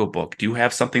have a logo book? Do you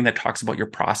have something that talks about your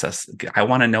process? I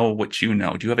want to know what you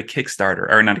know. Do you have a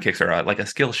Kickstarter, or not a Kickstarter, like a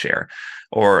Skillshare,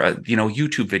 or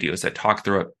YouTube videos that talk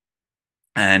through it?"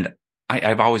 And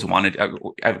I've always wanted.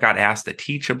 I've got asked to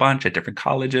teach a bunch at different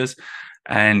colleges,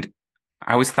 and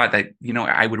I always thought that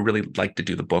I would really like to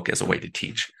do the book as a way to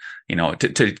teach,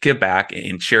 to give back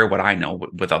and share what I know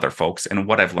with other folks and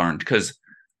what I've learned. Because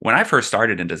when I first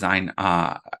started in design,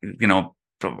 I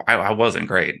wasn't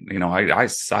great. I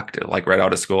sucked like right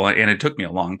out of school, and it took me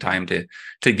a long time to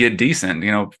get decent.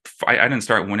 I didn't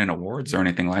start winning awards or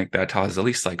anything like that till I was at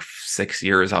least like 6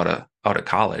 years out of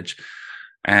college,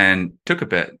 and took a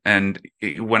bit. And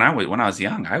when I was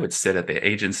young, I would sit at the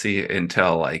agency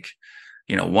until like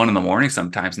 1 a.m.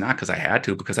 sometimes, not because I had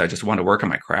to, because I just wanted to work on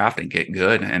my craft and get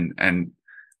good. And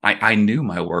I knew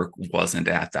my work wasn't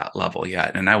at that level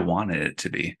yet, and I wanted it to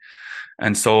be.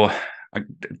 And so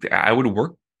I would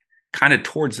work kind of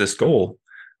towards this goal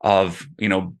of,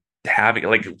 having,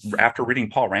 like, after reading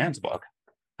Paul Rand's book,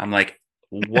 I'm like,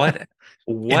 what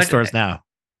in stores now,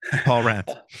 Paul Rand.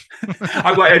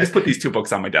 I just put these two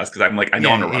books on my desk because I'm like, I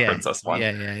know I'm going to reference this one.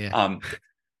 Yeah.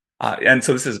 And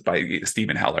so this is by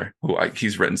Stephen Heller, who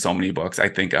he's written so many books. I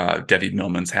think Debbie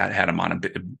Millman's had him on a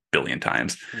billion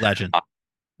times. Legend.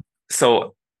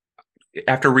 So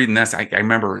after reading this, I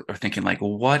remember thinking, like,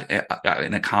 what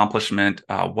an accomplishment,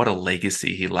 what a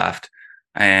legacy he left.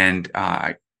 And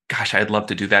gosh, I'd love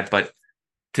to do that. But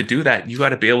to do that, you got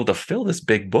to be able to fill this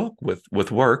big book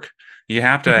with work. You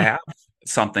have to have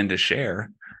something to share,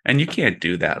 and you can't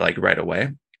do that like right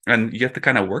away. And you have to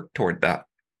kind of work toward that.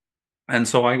 And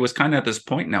so I was kind of at this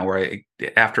point now where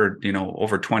after,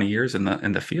 over 20 years in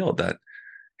the field, that,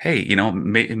 hey,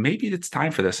 maybe it's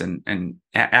time for this. And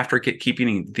after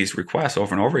keeping these requests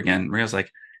over and over again, Maria's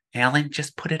like, Allan,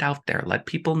 just put it out there. Let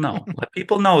people know. Let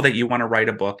people know that you want to write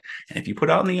a book. And if you put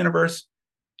it out in the universe,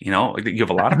 you have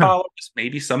a lot of followers.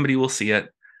 Maybe somebody will see it.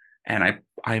 And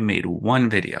I made one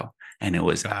video, and it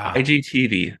was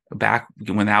IGTV back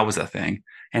when that was a thing.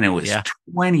 And it was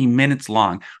 20 minutes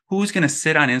long. Who's going to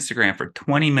sit on Instagram for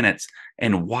 20 minutes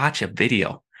and watch a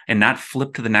video and not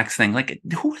flip to the next thing? Like,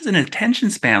 who has an attention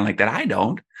span like that? I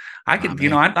don't. I could,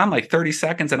 I'm like 30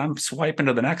 seconds and I'm swiping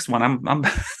to the next one. I'm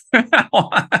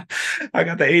I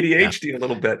got the ADHD a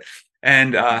little bit.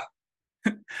 And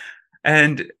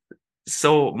and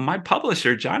so my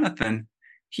publisher, Jonathan,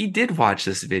 he did watch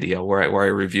this video where I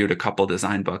reviewed a couple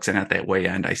design books, and at that way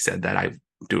end, I said that I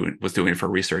was doing it for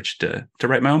research to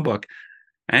write my own book.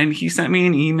 And he sent me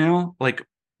an email like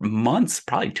months,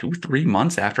 probably 2-3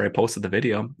 months after I posted the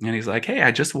video, and he's like, "Hey,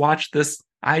 I just watched this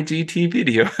IGTV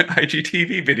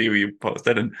video you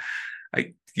posted, and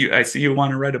I see you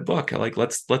want to write a book. Like,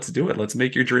 let's do it. Let's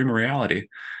make your dream a reality."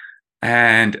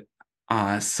 And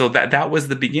so that was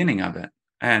the beginning of it.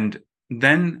 And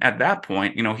then at that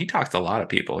point, he talks to a lot of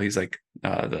people. He's like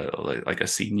like a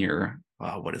senior.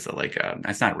 What is it like?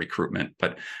 It's not recruitment,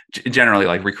 but generally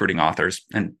like recruiting authors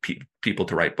and people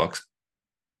to write books.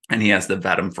 And he has to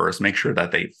vet them first, make sure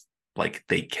that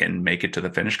they can make it to the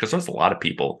finish, because there's a lot of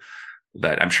people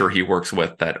that I'm sure he works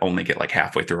with that only get like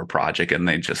halfway through a project and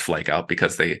they just flake out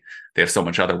because they have so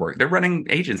much other work. They're running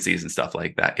agencies and stuff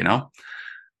like that,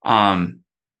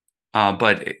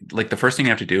 But like the first thing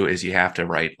you have to do is you have to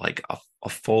write like a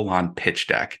full-on pitch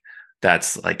deck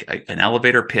that's like an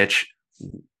elevator pitch,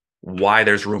 why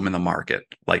there's room in the market,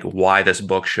 like why this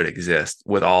book should exist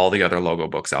with all the other logo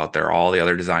books out there, all the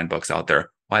other design books out there.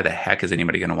 Why the heck is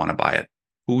anybody going to want to buy it?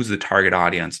 Who's the target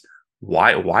audience?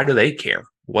 Why do they care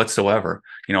whatsoever?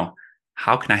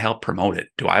 How can I help promote it?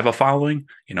 Do I have a following?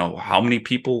 How many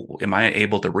people am I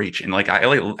able to reach? And like I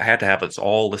had to have it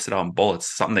all listed out in bullets,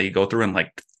 something that you go through in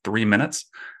like 3 minutes,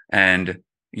 and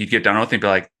you'd get done with it and be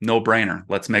like, no brainer,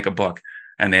 let's make a book.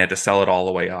 And they had to sell it all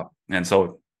the way up. And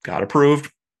so got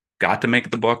approved, got to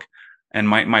make the book. And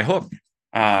my hook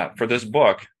for this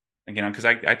book, because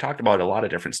I talked about a lot of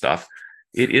different stuff.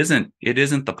 It isn't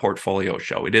the portfolio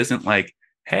show. It isn't like,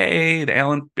 hey, the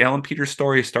Allan Peters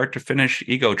story, start to finish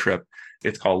ego trip.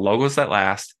 It's called Logos That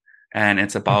Last, and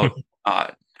it's about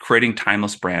creating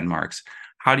timeless brand marks.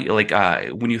 How do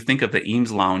you when you think of the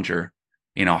Eames Lounger,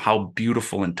 how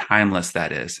beautiful and timeless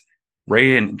that is.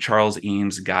 Ray and Charles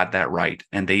Eames got that right,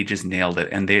 and they just nailed it.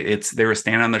 And they were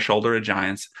standing on the shoulder of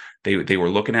giants. They were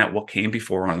looking at what came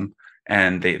before them,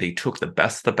 and they took the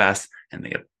best of the best, and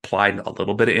they applied a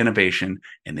little bit of innovation,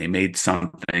 and they made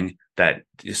something that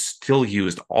is still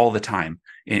used all the time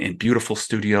in beautiful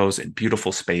studios and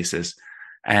beautiful spaces.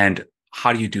 And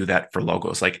how do you do that for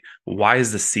logos? Like, why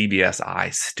is the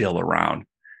CBSI still around?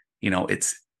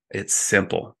 It's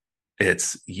simple,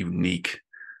 it's unique,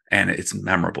 and it's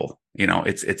memorable.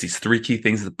 It's these 3 key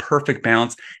things, the perfect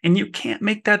balance, and you can't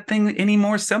make that thing any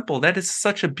more simple. That is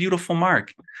such a beautiful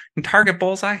mark. And Target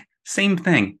Bullseye, same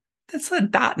thing. That's a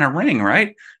dot and a ring,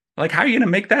 right? Like, how are you going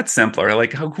to make that simpler?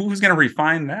 Like, who's going to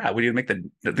refine that? Would you make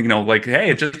like,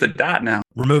 hey, it's just a dot now.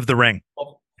 Remove the ring.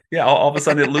 Yeah, all of a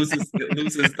sudden it loses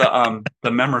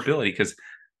the memorability, because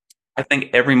I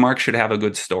think every mark should have a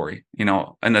good story. In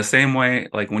the same way,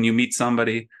 like when you meet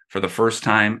somebody for the first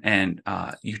time and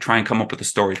you try and come up with a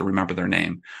story to remember their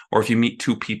name, or if you meet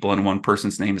 2 people and one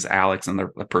person's name is Alex and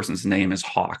the person's name is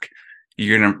Hawk,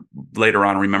 you're going to later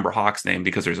on remember Hawk's name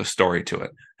because there's a story to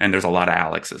it. And there's a lot of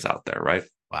Alexes out there, right?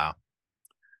 Wow.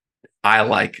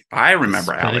 I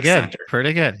remember Alex Center.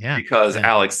 Pretty good. Yeah. Because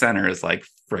Alex Center is like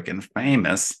freaking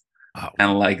famous. Oh.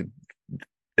 And like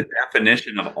the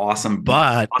definition of awesome.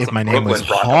 But if my name was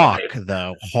Hawk,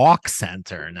 though, Hawk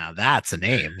Center, now that's a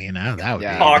name, that would be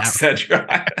Hawk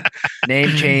Center. Name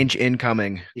change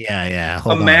incoming. Yeah.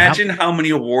 Imagine how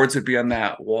many awards would be on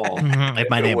that wall. If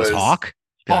my name was Hawk.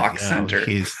 Hawk Center.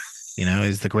 He's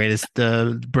the greatest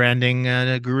branding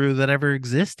guru that ever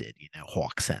existed.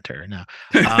 Hawk Center. No.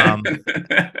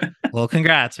 Well,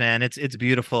 congrats, man. It's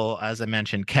beautiful. As I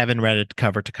mentioned, Kevin read it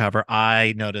cover to cover.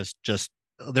 I noticed just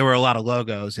there were a lot of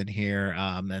logos in here,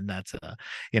 and that's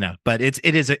but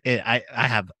I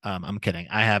have I'm kidding.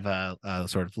 I have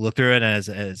sort of looked through it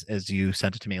as you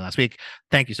sent it to me last week.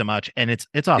 Thank you so much, and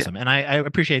it's awesome. Yeah. And I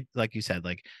appreciate, like you said,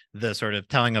 like the sort of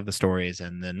telling of the stories,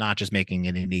 and then not just making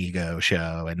it an ego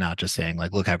show, and not just saying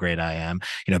like, look how great I am,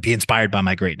 be inspired by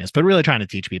my greatness, but really trying to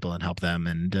teach people and help them,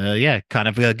 and kind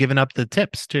of giving up the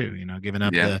tips too, giving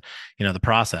up the the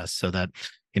process, so that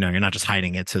you're not just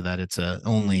hiding it, so that it's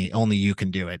only you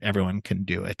can do it. Everyone can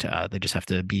do it. They just have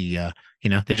to be,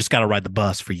 they just got to ride the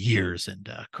bus for years and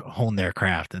hone their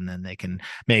craft, and then they can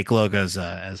make logos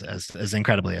as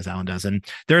incredibly as Allan does. And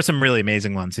there are some really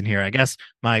amazing ones in here. I guess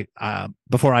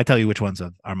before I tell you which ones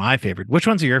are my favorite, which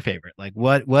ones are your favorite? Like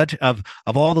what of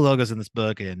all the logos in this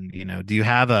book, and do you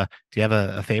have a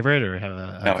favorite, or have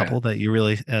a couple that you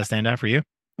really stand out for you?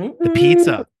 The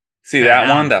pizza. See that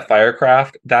one, that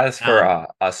Firecraft, that is for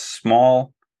a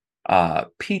small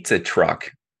pizza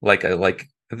truck, like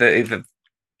the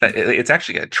It's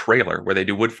actually a trailer where they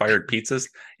do wood-fired pizzas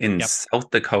in Yep. South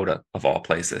Dakota, of all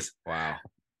places. Wow.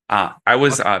 I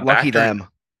was Lucky them.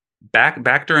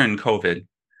 back during COVID.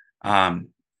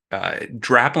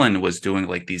 Draplin was doing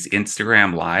like these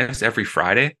Instagram lives every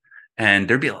Friday, and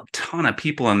there'd be a ton of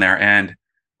people in there. And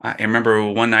I remember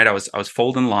one night I was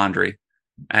folding laundry,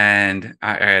 and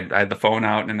I had the phone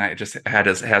out, and I just had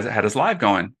his live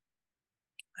going,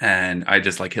 and I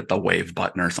just like hit the wave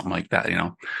button or something like that,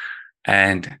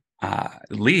 And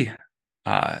Lee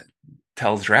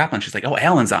tells Draplin, she's like, "Oh,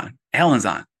 Allan's on.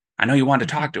 I know you wanted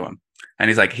to talk to him." And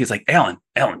he's like, Allan,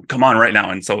 come on right now.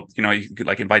 And so, you could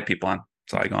like invite people on.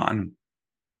 So I go on.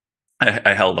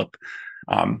 I held up.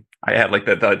 I had like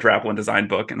the Draplin design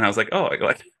book, and I was like, "Oh,"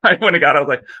 I went and got it. I was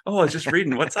like, "Oh, I was just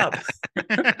reading. What's up?"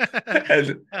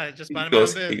 And just mind my own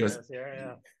business.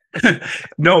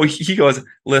 No, he goes,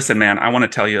 "Listen, man, I want to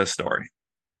tell you a story."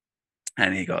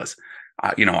 And he goes,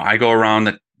 I go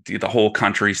around the whole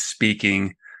country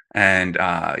speaking and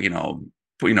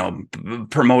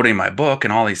promoting my book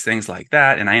and all these things like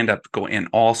that. And I end up going in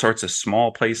all sorts of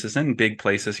small places and big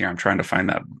places. Here, I'm trying to find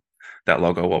that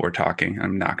logo while we're talking.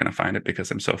 I'm not going to find it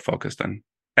because I'm so focused on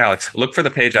Alex. Look for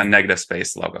the page on negative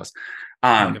space logos.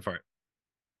 I'm looking for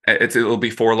it. It'll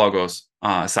be 4 logos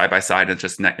side by side. It's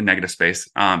just negative space.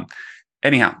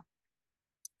 Anyhow,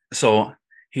 so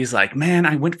he's like, "Man,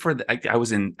 I went for I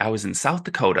was in South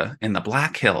Dakota in the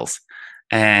Black Hills,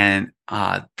 and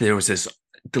there was this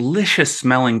delicious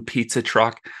smelling pizza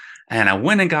truck, and I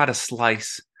went and got a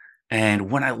slice. And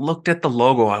when I looked at the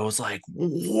logo, I was like,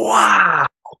 wow."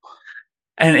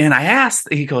 And I asked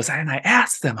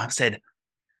them, I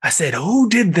said, "Who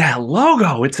did that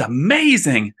logo? It's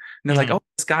amazing." And they're like, "Oh,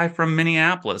 this guy from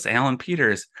Minneapolis, Allan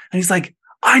Peters." And he's like,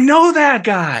 "I know that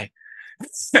guy."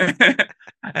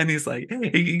 And he's like,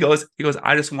 he goes,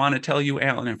 "I just want to tell you,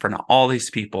 Allan, in front of all these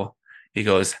people," he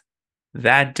goes,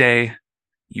 "that day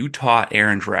you taught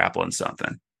Aaron Draplin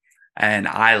something." And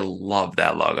I love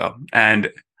that logo. And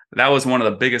that was one of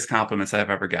the biggest compliments I've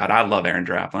ever got. I love Aaron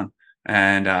Draplin,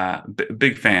 and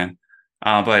big fan.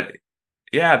 But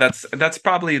yeah, that's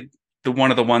probably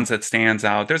one of the ones that stands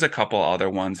out. There's a couple other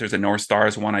ones. There's a North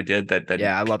Stars one I did that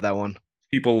yeah, I love that one.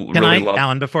 People really love.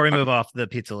 Allan, before we move off the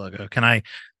pizza logo, can I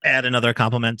add another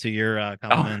compliment to your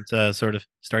compliment sort of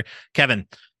story? Kevin,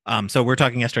 so we're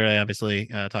talking yesterday, obviously,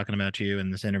 talking about you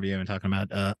in this interview and talking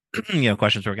about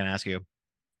questions we're going to ask you.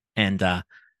 And I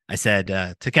said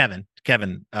to Kevin,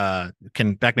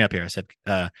 can back me up here. I said,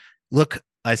 look,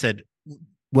 I said,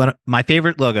 what my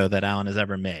favorite logo that Allan has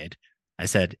ever made. I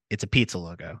said, it's a pizza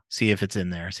logo. See if it's in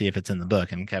there. See if it's in the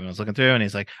book. And Kevin was looking through, and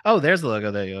he's like, "Oh, there's the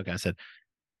logo there you look." I said,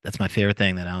 "That's my favorite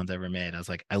thing that Allan's ever made." I was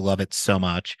like, "I love it so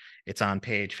much." It's on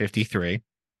page 53.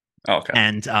 Okay.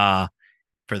 And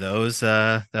for those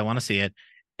that want to see it,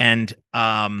 and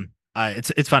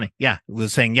it's funny. Yeah, I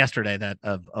was saying yesterday that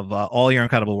of all your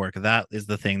incredible work, that is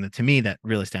the thing that to me that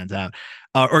really stands out,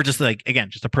 or just like again,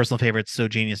 just a personal favorite. So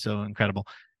genius, so incredible.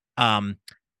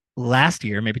 Last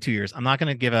year, maybe 2 years, I'm not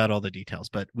going to give out all the details,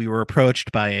 but we were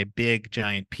approached by a big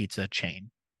giant pizza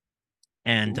chain,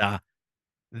 and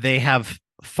they have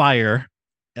fire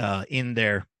in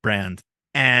their brand,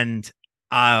 and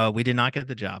we did not get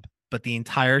the job. But the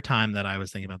entire time that I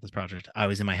was thinking about this project, I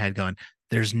was in my head going,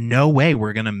 "There's no way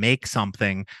we're going to make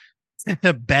something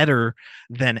better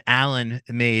than Allan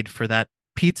made for that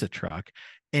pizza truck."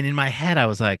 And in my head, I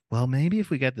was like, well, maybe if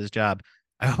we get this job,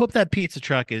 I hope that pizza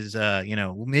truck is,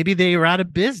 maybe they are out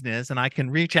of business and I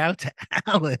can reach out to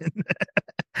Allan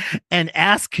and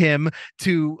ask him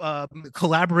to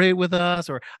collaborate with us,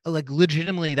 or like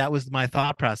legitimately that was my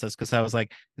thought process, because I was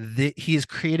like, he's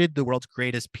created the world's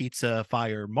greatest pizza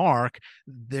fire mark.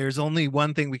 There's only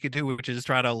one thing we could do, which is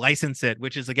try to license it,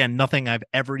 which is again nothing I've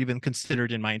ever even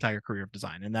considered in my entire career of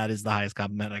design, and that is the highest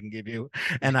compliment I can give you.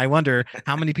 And I wonder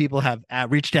how many people have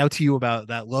reached out to you about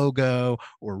that logo,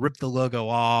 or ripped the logo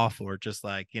off, or just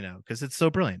like, because it's so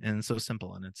brilliant and so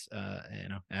simple, and it's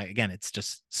again, it's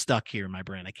just stuck here in my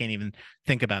brain. I can't even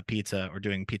think about pizza or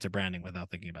doing pizza branding without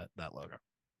thinking about that logo.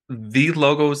 The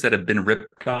logos that have been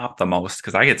ripped off the most,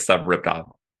 because I get stuff ripped off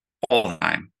all the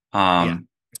time.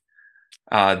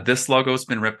 This logo's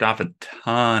been ripped off a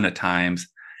ton of times,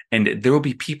 and there will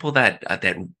be people that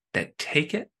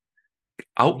take it,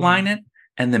 outline it,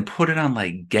 and then put it on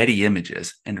like Getty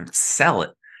Images and sell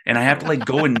it. And I have to like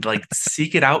go and like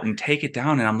seek it out and take it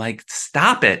down. And I'm like,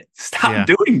 stop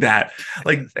doing that.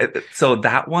 Like, so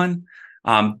that one,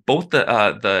 both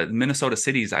the Minnesota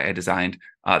cities I designed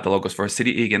the logos for,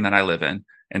 City Egan that I live in,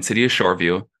 and City of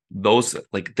Shoreview. those,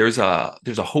 like there's a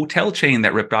hotel chain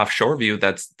that ripped off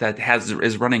Shoreview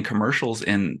is running commercials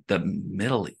in the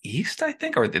Middle East, I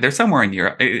think, or they're somewhere in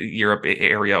Europe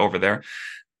area over there.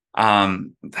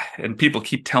 And people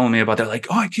keep telling me about, they're like,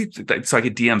 oh, I get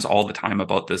DMs all the time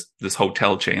about this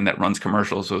hotel chain that runs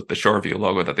commercials with the Shoreview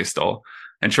logo that they stole.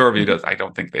 And Shoreview does, I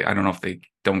don't know if they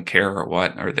don't care or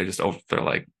what, or they're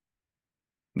like,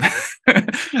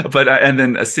 but and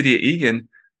then a City of Egan,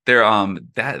 they're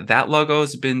that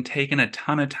logo's been taken a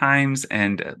ton of times,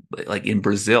 and like in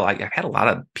Brazil, I've had a lot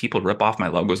of people rip off my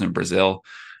logos in Brazil.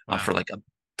 Wow. For like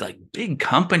big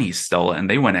companies stole it, and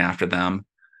they went after them.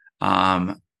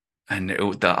 And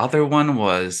the other one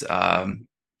was,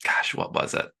 gosh, what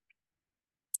was it?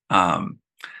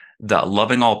 The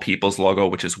Loving All Peoples logo,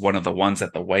 which is one of the ones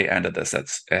at the way end of this. It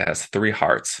has 3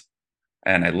 hearts,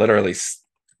 and I literally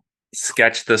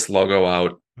sketched this logo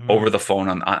out over the phone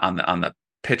on the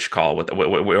pitch call or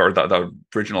the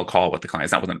original call with the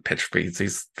clients. That wasn't pitch.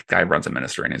 He's the guy runs a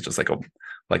ministry, and he's just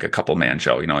like a couple man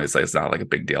show. You know, it's not like a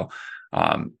big deal.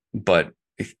 But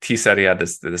he said he had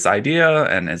this idea,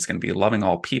 and it's going to be loving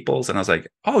all peoples. And I was like,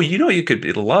 oh, you could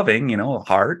be loving,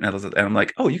 heart. And I'm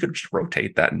like, oh, you could just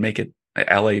rotate that and make it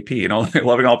LAP,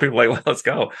 loving all people. Like, let's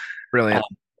go. Brilliant.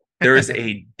 There is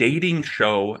a dating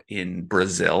show in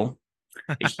Brazil,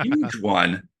 a huge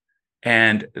one.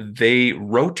 And they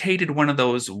rotated one of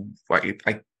those,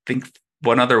 I think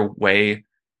one other way,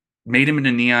 made them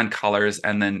into neon colors.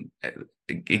 And then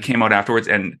it came out afterwards.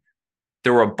 And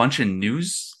there were a bunch of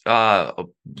news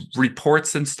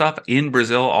reports and stuff in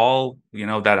Brazil, all,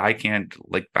 that I can't,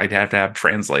 like, I'd have to have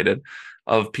translated,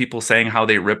 of people saying how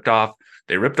they ripped off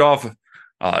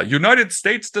United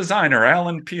States designer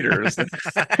Allan Peters.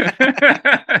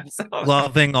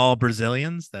 Loving all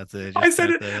Brazilians. That's it. I said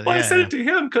it to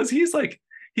him because he's like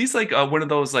one of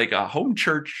those home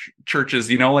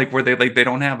churches, like where they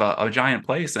don't have a giant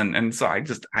place, and so I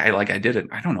did it.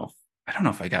 I don't know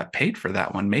if I got paid for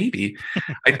that one. Maybe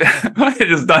I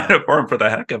just done it for him for the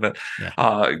heck of it.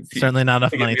 Yeah. Certainly not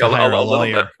enough money to hire a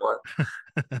lawyer.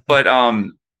 But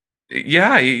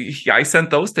yeah, I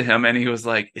sent those to him, and he was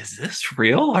like, "Is this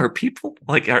real? Are people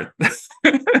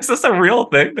is this a real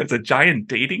thing? There's a giant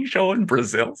dating show in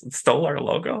Brazil that stole our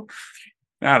logo."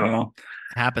 I don't know.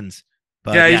 It happens.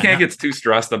 But yeah, you can't get too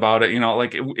stressed about it.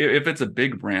 Like if it's a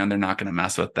big brand, they're not going to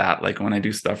mess with that. Like when I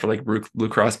do stuff for like Blue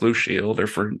Cross Blue Shield or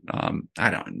for I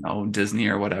don't know, Disney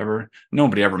or whatever,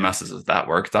 nobody ever messes with that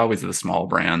work. It's always the small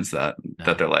brands that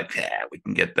they're like, yeah, we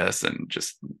can get this and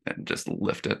just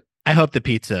lift it. I hope the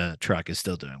pizza truck is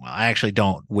still doing well. I actually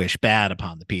don't wish bad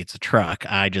upon the pizza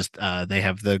truck. I just they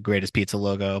have the greatest pizza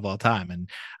logo of all time, and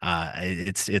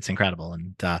it's incredible.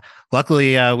 And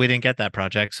luckily we didn't get that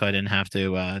project, so I didn't have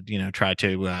to try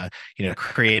to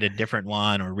create a different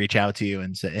one or reach out to you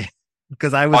and say,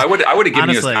 because I would have given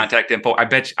you his contact info. I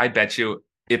bet you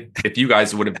if you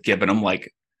guys would have given him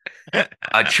like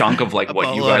a chunk of like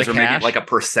what you guys were making, like a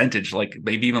percentage, like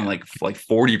maybe even like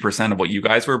 40% of what you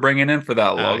guys were bringing in for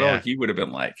that logo, he would have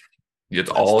been like, it's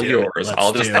all yours.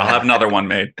 I'll have another one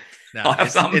made. No, I'll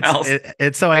have something else.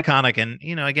 It's so iconic. And,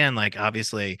 again, like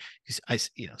obviously I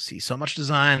see so much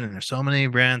design, and there's so many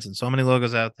brands and so many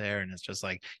logos out there. And it's just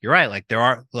like, you're right. Like there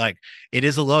are it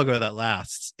is a logo that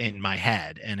lasts in my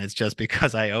head. And it's just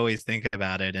because I always think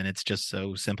about it, and it's just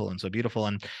so simple and so beautiful.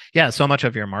 And yeah, so much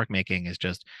of your mark making is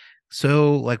just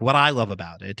so, like, what I love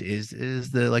about it is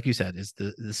the, like you said, is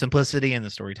the simplicity and the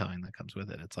storytelling that comes with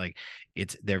it. It's like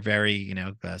they're very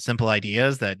simple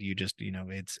ideas that you just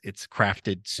it's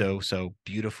crafted so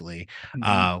beautifully.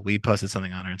 Mm-hmm. We posted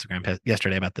something on our Instagram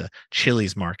yesterday about the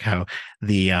Chili's mark, how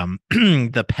the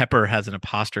the pepper has an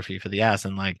apostrophe for the S,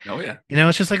 and like, oh yeah,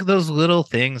 it's just like those little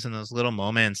things and those little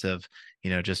moments of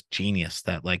just genius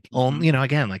that like,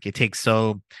 again, like it takes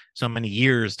so many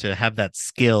years to have that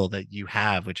skill that you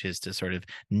have, which is to sort of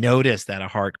notice that a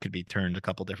heart could be turned a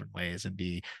couple different ways and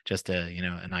be just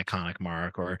an iconic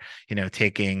mark, or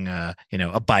taking a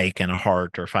bike and a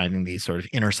heart, or finding these sort of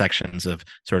intersections of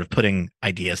sort of putting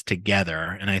ideas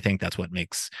together. And I think that's what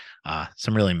makes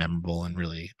some really memorable and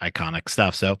really iconic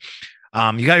stuff. So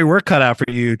you got your work cut out for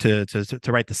you to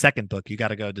write the second book. You got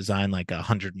to go design like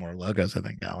 100 more logos, I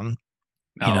think, Allan.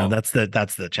 No. That's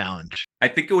the challenge. I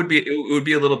think it would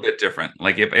be a little bit different.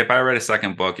 Like if I write a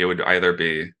second book, it would either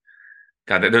be,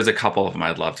 God, there's a couple of them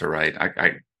I'd love to write.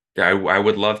 I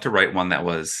would love to write one that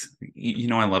was,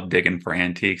 I love digging for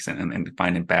antiques and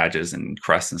finding badges and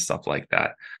crests and stuff like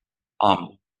that.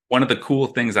 One of the cool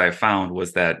things I found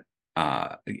was that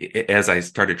as I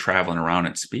started traveling around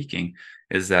and speaking,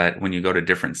 is that when you go to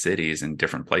different cities and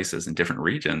different places and different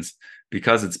regions,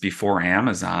 because it's before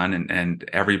Amazon and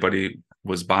everybody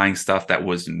was buying stuff that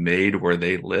was made where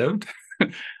they lived.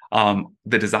 The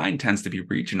design tends to be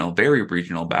regional, very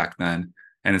regional back then.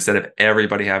 And instead of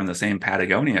everybody having the same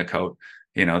Patagonia coat,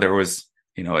 there was,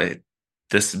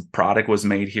 this product was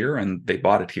made here and they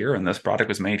bought it here, and this product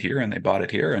was made here and they bought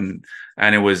it here, and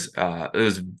it was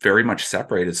very much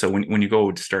separated. So when you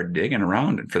go to start digging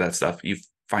around for that stuff, you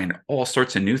find all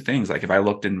sorts of new things. Like if I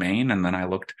looked in Maine and then I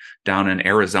looked down in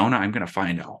Arizona, I'm going to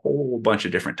find a whole bunch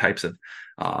of different types of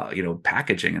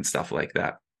packaging and stuff like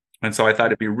that. And so I thought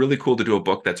it'd be really cool to do a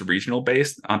book that's regional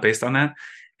based on that.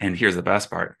 And here's the best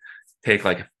part: take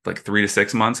like 3 to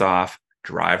 6 months off,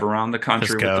 drive around the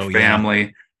country with the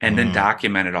family, and then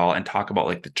document it all and talk about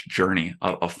like the journey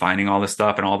of finding all this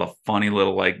stuff and all the funny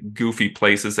little like goofy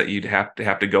places that you'd have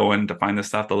to go in to find this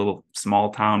stuff, the little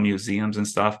small town museums and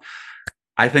stuff.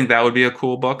 I think that would be a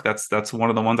cool book. That's one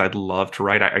of the ones I'd love to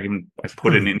write. I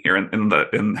put it in here in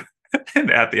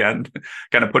at the end,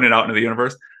 kind of putting it out into the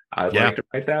universe. I'd like to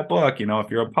write that book,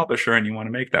 if you're a publisher and you want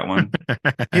to make that one.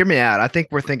 Hear me out. I think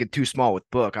we're thinking too small with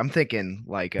book. I'm thinking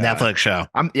like Netflix show.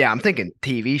 I'm thinking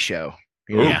TV show.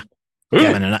 Yeah.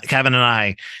 Kevin and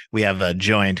I, we have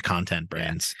joined content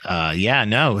brands.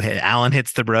 Allan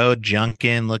hits the road,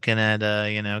 junking, looking at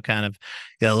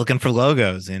looking for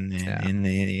logos in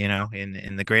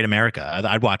the great America.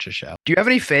 I'd watch a show. Do you have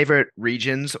any favorite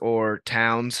regions or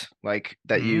towns like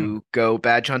that you go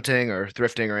badge hunting or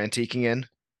thrifting or antiquing in?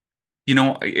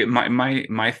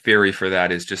 My theory for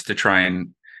that is just to try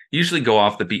and usually go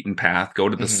off the beaten path, go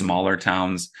to the smaller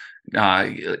towns.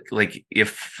 Like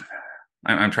if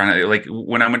I'm trying to, like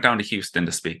when I went down to Houston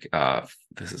to speak,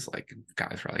 this is like,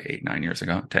 guys, probably 8-9 years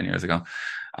ago, 10 years ago.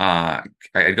 I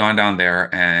had gone down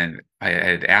there and I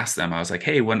had asked them, I was like,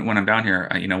 hey, when I'm down here,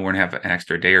 we're gonna have an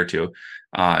extra day or two.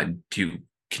 Can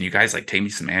you guys like take me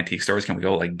some antique stores? Can we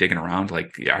go like digging around?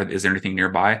 Like, is there anything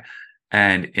nearby?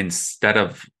 And instead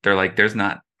of, they're like, there's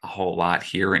not a whole lot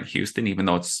here in Houston, even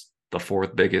though it's the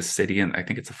fourth biggest city, and I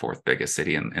think it's the fourth biggest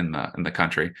city in the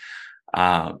country.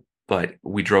 But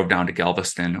we drove down to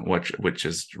Galveston, which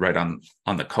is right on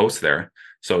the coast there.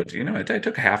 So it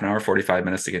took a half an hour, 45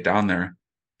 minutes to get down there.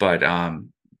 But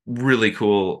really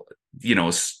cool,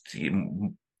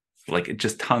 like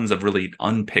just tons of really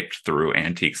unpicked through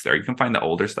antiques there. You can find the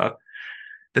older stuff.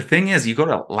 The thing is, you go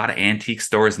to a lot of antique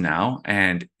stores now,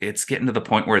 and it's getting to the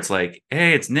point where it's like,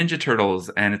 hey, it's Ninja Turtles,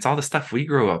 and it's all the stuff we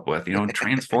grew up with,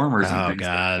 Transformers and things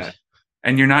like that.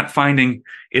 And you're not finding,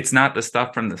 it's not the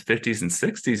stuff from the 50s and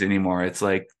 60s anymore. It's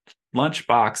like lunch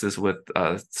boxes with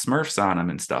Smurfs on them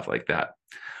and stuff like that,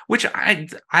 which I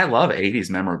love 80s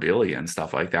memorabilia and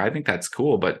stuff like that. I think that's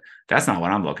cool, but that's not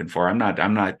what I'm looking for. I'm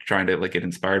not trying to like get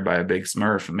inspired by a big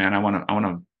Smurf, man. I want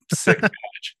a sick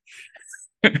badge.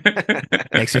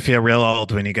 Makes you feel real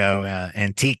old when you go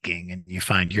antiquing and you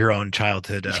find your own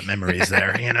childhood memories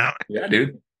there, Yeah,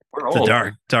 dude. It's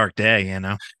a dark day,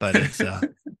 but it's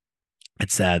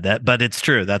sad but it's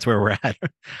true. That's where we're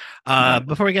at.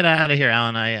 Before we get out of here,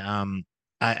 Allan,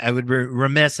 I would be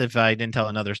remiss if I didn't tell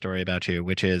another story about you,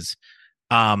 which is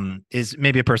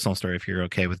maybe a personal story, if you're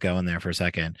okay with going there for a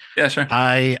second. Yeah, sure.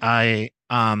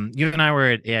 You and I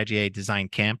were at AIGA Design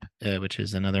Camp, which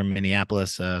is another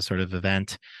Minneapolis sort of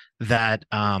event that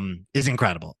is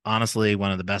incredible. Honestly,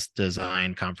 one of the best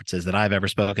design conferences that I've ever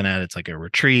spoken at. It's like a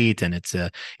retreat, and it's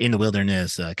in the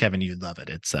wilderness. Kevin, you'd love it.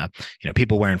 It's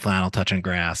people wearing flannel, touching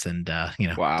grass, and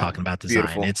wow, talking about design.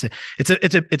 Beautiful.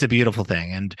 It's a beautiful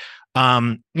thing. And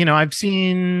I've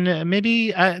seen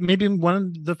maybe one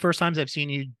of the first times I've seen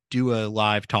you do a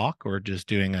live talk or just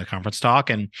doing a conference talk,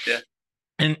 and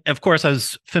And of course, I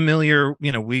was familiar.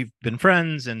 We've been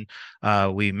friends, and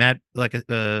we met like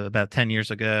about 10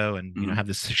 years ago, and have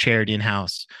this shared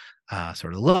in-house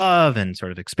sort of love and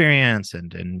sort of experience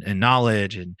and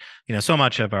knowledge, and so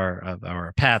much of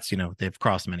our paths, they've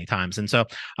crossed many times. And so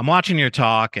I'm watching your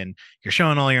talk, and you're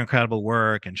showing all your incredible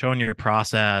work, and showing your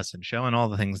process, and showing all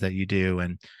the things that you do,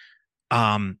 and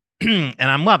and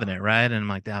I'm loving it, right? And I'm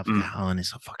like, Allan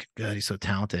is so fucking good. He's so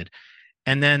talented.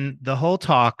 And then the whole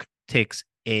talk takes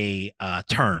a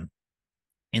turn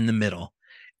in the middle,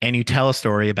 and you tell a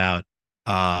story about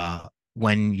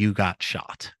when you got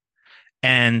shot,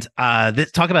 and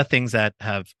talk about things that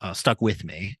have stuck with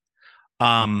me.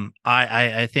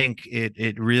 I think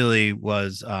it really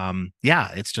was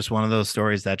it's just one of those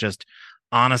stories that just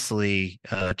honestly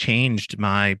changed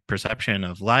my perception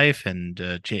of life, and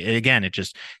again it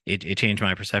changed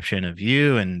my perception of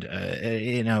you, and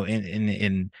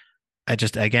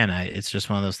it's just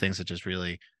one of those things that just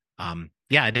really, I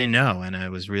didn't know. And I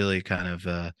was really kind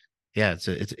of,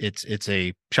 it's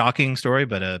a shocking story,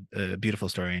 but a beautiful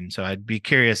story. And so I'd be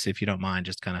curious, if you don't mind,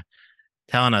 just kind of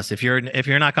telling us. If you're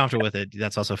not comfortable with it,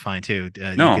 that's also fine too.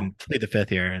 You No, can plead the fifth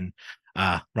here and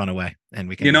run away, and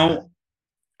we you can. know,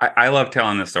 I love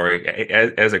telling this story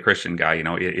as a Christian guy. You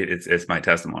know, it's my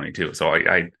testimony too. So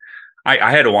I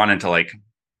had wanted to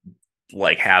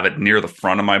like have it near the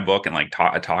front of my book and like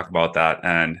talk about that.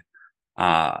 And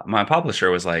my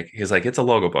publisher was like, he's like, it's a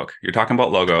logo book. You're talking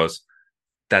about logos.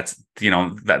 That's,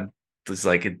 that is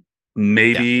like Yeah.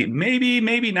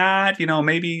 maybe not,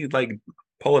 maybe like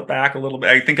pull it back a little bit.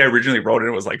 I think I originally wrote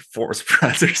it was like force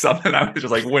press or something. I was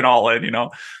just like went all in,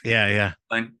 Yeah. Yeah.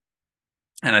 and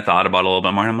I thought about it a little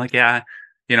bit more. And I'm like, yeah,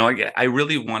 I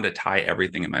really want to tie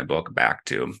everything in my book back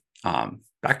to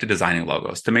designing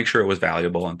logos to make sure it was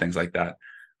valuable and things like that.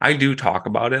 I do talk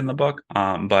about it in the book,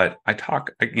 but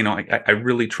I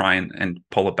really try and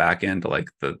pull it back into like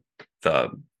the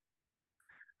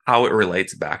how it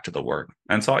relates back to the work.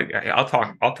 And so I'll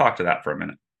talk to that for a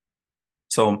minute.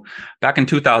 So back in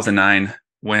 2009,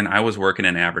 when I was working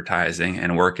in advertising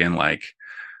and working like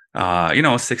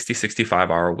 60,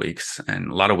 65-hour weeks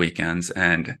and a lot of weekends.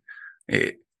 And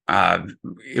it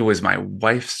was my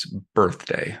wife's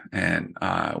birthday, and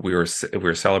we were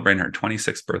celebrating her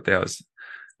 26th birthday. I was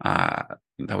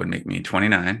that would make me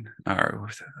 29, or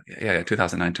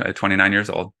 2009, 29 years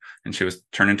old, and she was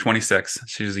turning 26.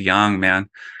 She was a young man,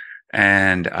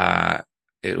 and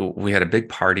we had a big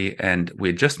party, and we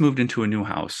had just moved into a new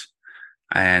house,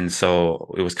 and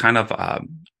so it was kind of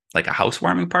like a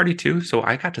housewarming party too. So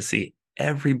I got to see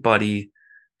everybody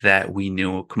that we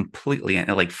knew completely,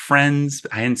 and like friends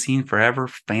I hadn't seen forever,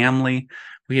 family.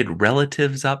 We had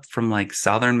relatives up from like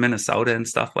southern Minnesota and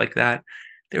stuff like that.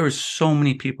 There were so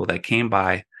many people that came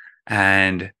by,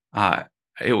 and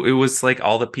it was like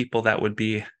all the people that would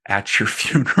be at your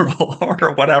funeral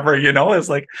or whatever, it's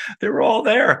like they were all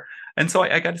there. And so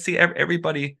I got to see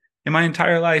everybody in my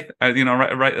entire life,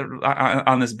 right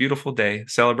on this beautiful day,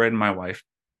 celebrating my wife.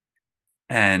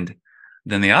 And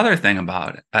then the other thing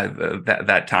about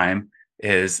that time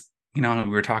is, we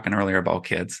were talking earlier about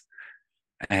kids,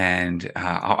 and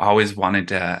I always wanted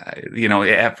to,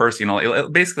 at first,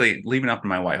 basically leaving up to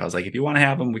my wife. I was like, if you want to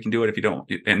have them, we can do it. If you don't,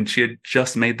 and she had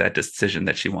just made that decision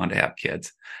that she wanted to have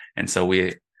kids, and so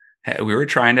we were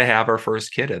trying to have our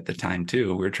first kid at the time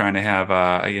too. We were trying to have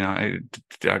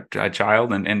a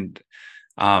child, and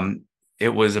it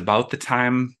was about the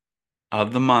time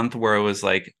of the month where it was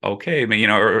like, okay,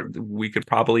 or we could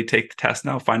probably take the test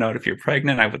now, find out if you're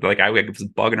pregnant. I was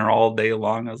bugging her all day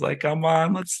long. I was like, come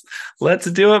on,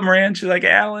 let's do it, Moran. She's like,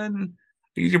 Allan,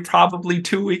 you're probably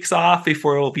 2 weeks off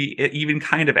before it will be even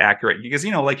kind of accurate, because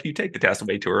like if you take the test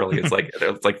way too early, it's like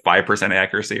 5%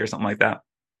 accuracy or something like that.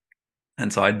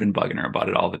 And so I'd been bugging her about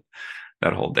it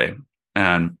that whole day.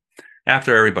 And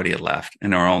after everybody had left,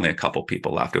 and there were only a couple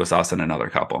people left, it was us and another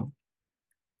couple.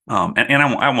 And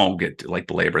I won't get to like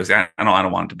belabor this. I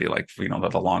don't want it to be like,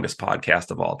 the longest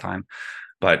podcast of all time,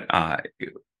 but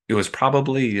it was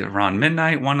probably around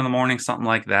midnight, 1 a.m, something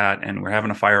like that. And we're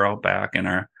having a fire out back in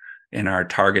our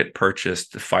Target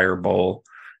purchased fire bowl,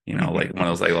 like one of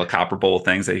those like little copper bowl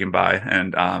things that you can buy,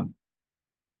 and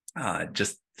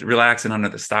just relaxing under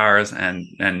the stars,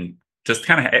 and just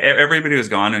kind of everybody was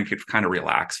gone and could kind of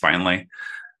relax finally.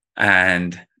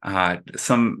 And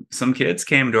some kids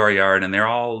came to our yard, and they're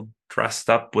all dressed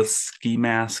up with ski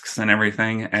masks and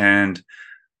everything, and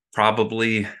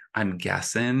probably, I'm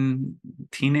guessing,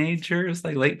 teenagers,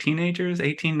 like late teenagers,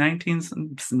 18, 19,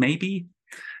 maybe.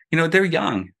 They're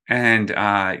young, and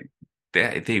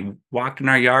they walked in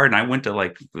our yard, and I went to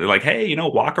like, hey,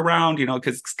 walk around,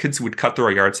 because kids would cut through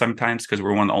our yard sometimes, because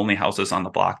we're one of the only houses on the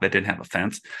block that didn't have a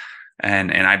fence,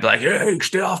 and I'd be like, hey,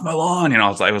 stay off my lawn,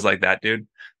 I was like that dude.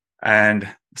 And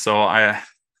so I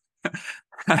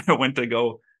went to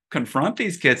go confront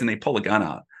these kids, and they pull a gun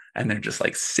out, and they're just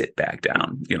like, sit back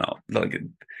down, they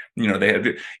have.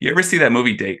 You ever see that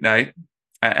movie Date Night?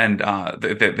 And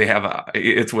they have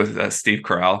it's with Steve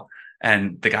Carell,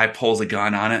 and the guy pulls a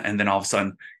gun on it, and then all of a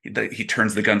sudden he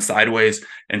turns the gun sideways,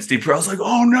 and Steve Carell's like,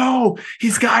 oh no,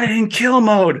 he's got it in kill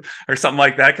mode or something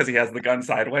like that, because he has the gun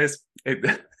sideways.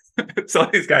 So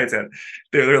these guys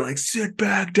they're like, sit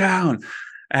back down.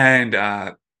 And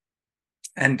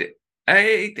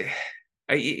it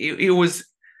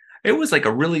was like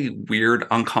a really weird,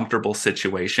 uncomfortable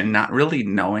situation, not really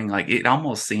knowing, like, it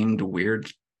almost seemed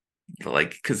weird,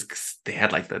 like, because they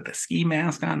had like the ski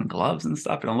mask on and gloves and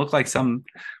stuff, and it looked like some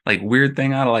like weird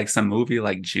thing out of like some movie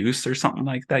like Juice or something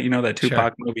like that, that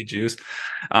Tupac movie Juice.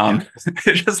 It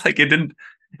just like it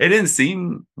didn't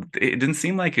seem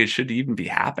like it should even be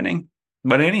happening.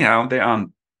 But anyhow,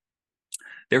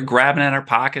 they're grabbing at our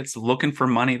pockets, looking for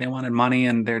money. They wanted money,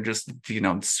 and they're just,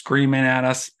 screaming at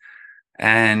us.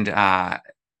 And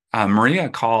Maria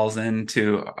calls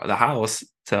into the house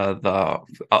to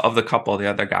the couple. The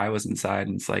other guy was inside,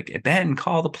 and it's like, Ben,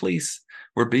 call the police.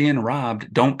 We're being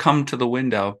robbed. Don't come to the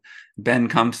window. Ben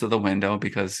comes to the window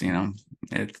because,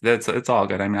 it's all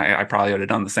good. I mean, I probably would have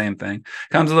done the same thing.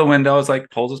 Comes to the window, is like,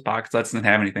 pulls his pockets, lets them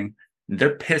have anything.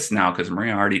 They're pissed now because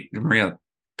Maria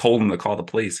told them to call the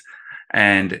police,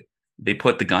 and they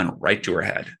put the gun right to her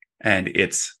head. And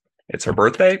it's her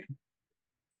birthday,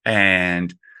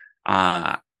 and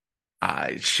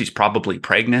she's probably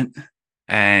pregnant.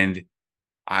 And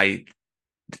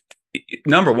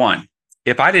number one,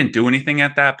 if I didn't do anything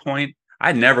at that point,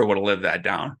 I never would have lived that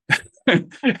down.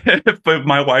 But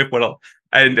my wife would have.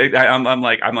 And I'm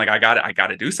like, I got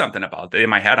to do something about it. In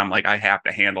my head, I'm like, I have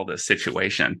to handle this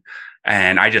situation.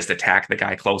 And I just attacked the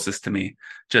guy closest to me,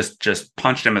 just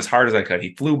punched him as hard as I could.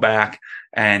 He flew back,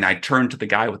 and I turned to the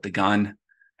guy with the gun,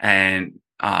 and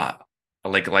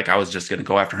like I was just going to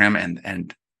go after him.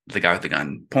 And the guy with the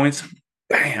gun points,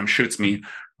 bam, shoots me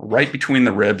right between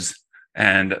the ribs.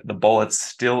 And the bullet's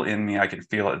still in me. I can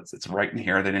feel it. It's right in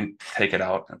here. They didn't take it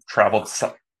out. It traveled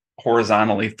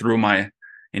horizontally through my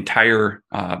entire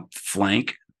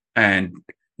flank, and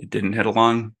it didn't hit a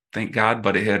lung, thank God,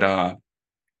 but it hit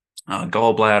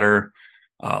gallbladder,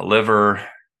 liver,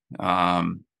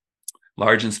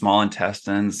 large and small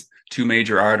intestines, 2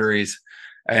 major arteries.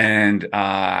 And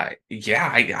I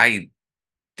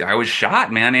was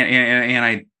shot, man. And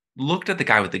I looked at the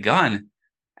guy with the gun,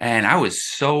 and I was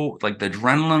so, like, the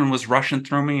adrenaline was rushing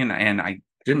through me, and I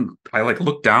like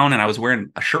looked down, and I was wearing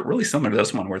a shirt really similar to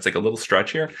this one, where it's like a little stretch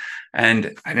here,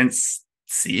 and I didn't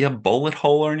see a bullet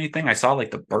hole or anything. I saw like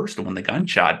the burst when the gun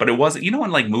shot, but it wasn't, in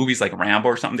like movies like Rambo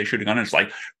or something, they shoot a gun and it's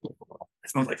like, it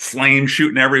smells like flames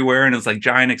shooting everywhere, and it's like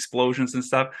giant explosions and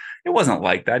stuff. It wasn't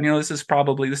like that. This is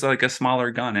like a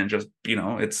smaller gun, and just,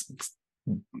 it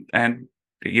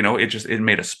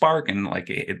made a spark, and like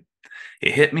it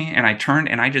hit me, and I turned,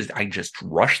 and I just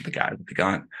rushed the guy with the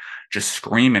gun, just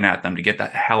screaming at them to get the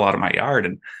hell out of my yard.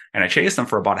 And I chased them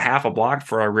for about half a block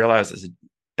before I realized I was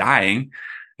dying,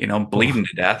 bleeding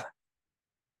to death,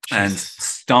 and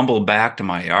stumbled back to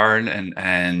my yard.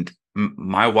 And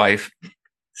my wife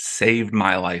saved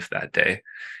my life that day.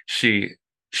 A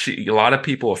lot of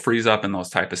people will freeze up in those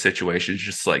type of situations,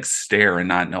 just like stare and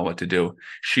not know what to do.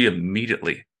 She's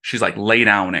like, lay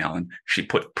down, Allan. She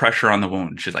put pressure on the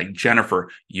wound. She's like, Jennifer,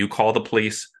 you call the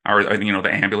police or the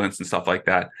ambulance and stuff like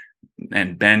that.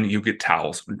 And Ben, you get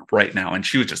towels right now. And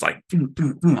she was just like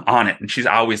on it. And she's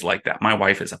always like that. My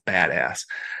wife is a badass.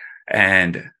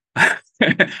 And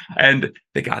and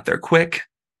they got there quick,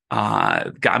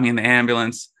 got me in the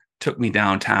ambulance, took me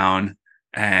downtown.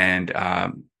 And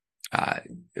I'm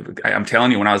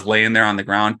telling you, when I was laying there on the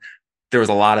ground, there was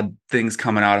a lot of things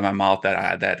coming out of my mouth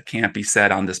that can't be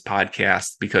said on this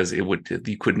podcast, because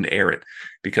you couldn't air it,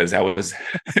 because it was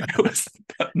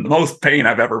the most pain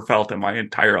I've ever felt in my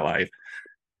entire life.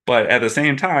 But at the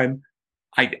same time,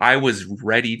 I was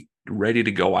ready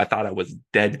to go. I thought I was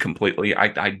dead completely.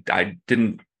 I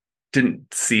didn't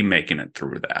see making it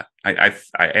through that.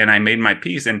 I made my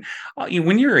peace. And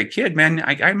when you're a kid, man,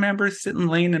 I remember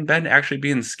laying in bed, actually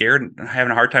being scared and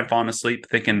having a hard time falling asleep,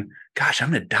 thinking, gosh, I'm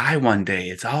going to die one day.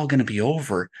 It's all going to be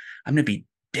over. I'm going to be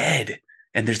dead,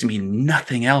 and there's going to be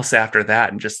nothing else after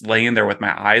that. And just laying there with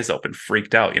my eyes open,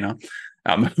 freaked out, when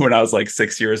I was like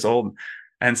 6 years old.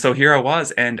 And so here I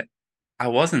was, and I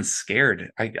wasn't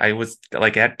scared. I was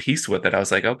like at peace with it. I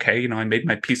was like, okay, I made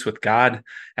my peace with God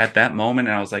at that moment.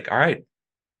 And I was like, all right,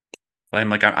 I'm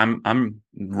like, I'm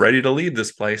ready to leave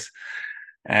this place.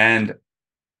 And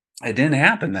it didn't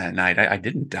happen that night. I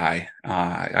didn't die.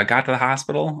 I got to the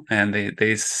hospital, and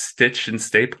they stitched and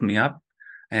stapled me up,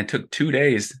 and it took 2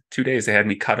 days. 2 days they had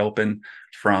me cut open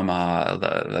from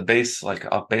the base, like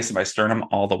up base of my sternum,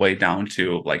 all the way down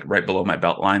to like right below my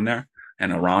belt line there,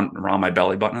 and around my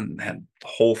belly button, and had the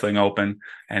whole thing open,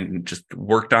 and just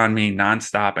worked on me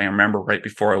nonstop. I remember right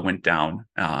before I went down,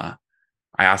 I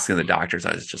asked the doctors,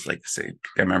 I was just like,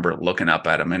 I remember looking up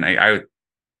at him, and I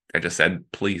just said,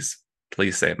 please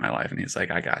save my life. And he's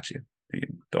like, I got you.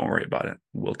 Don't worry about it.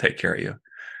 We'll take care of you. And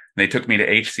they took me to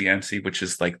HCMC, which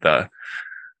is like the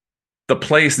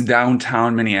place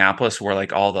downtown Minneapolis where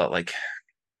like all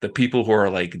the people who are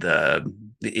like they're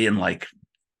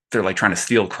like trying to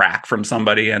steal crack from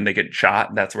somebody and they get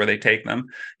shot. That's where they take them.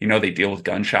 They deal with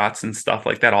gunshots and stuff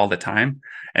like that all the time.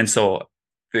 And so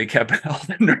they kept, all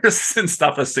the nurses and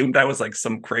stuff assumed I was like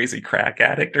some crazy crack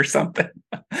addict or something,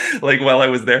 like while I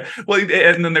was there. Well,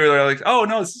 and then they were like, oh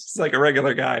no, it's just like a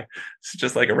regular guy. It's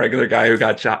just like a regular guy who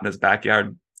got shot in his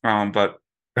backyard. But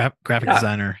graphic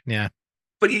designer. Yeah.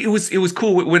 but it was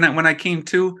cool when I came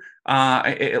to,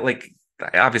 like,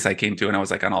 obviously I came to, and I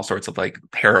was like on all sorts of like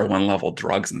heroin level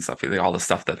drugs and stuff, like all the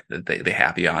stuff that they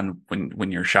have you on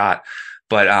when you're shot.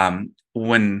 But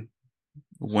when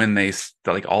they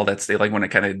like all that state, like when it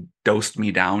kind of dosed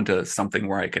me down to something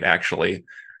where I could actually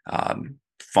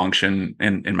function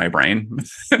in my brain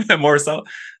more so.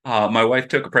 My wife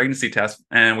took a pregnancy test,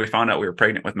 and we found out we were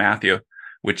pregnant with Matthew,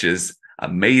 which is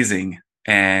amazing.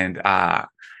 And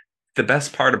the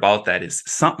best part about that is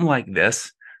something like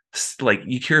this. Like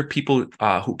you hear people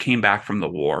who came back from the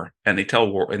war, and they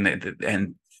tell war,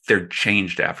 and they're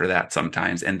changed after that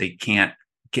sometimes, and they can't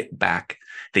get back.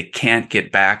 They can't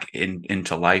get back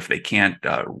into life. They can't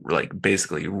like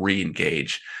basically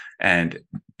re-engage, and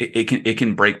it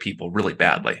can break people really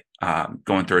badly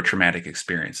going through a traumatic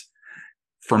experience.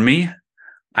 For me,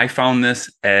 I found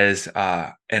this as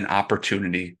an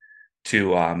opportunity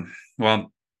to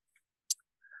well,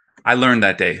 I learned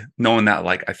that day, knowing that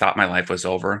like I thought my life was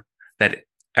over, that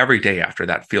every day after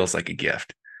that feels like a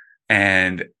gift.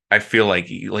 And I feel like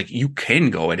you can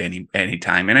go at any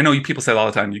time. And I know people say all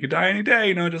the time, you could die any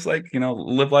day, just like,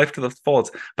 live life to the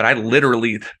fullest. But I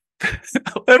literally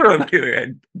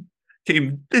literally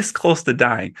came this close to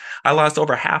dying. I lost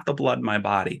over half the blood in my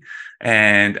body.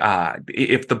 And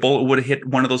if the bullet would have hit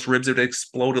one of those ribs, it would have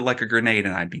exploded like a grenade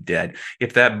and I'd be dead.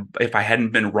 If I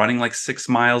hadn't been running like 6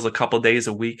 miles a couple of days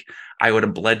a week, I would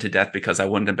have bled to death because I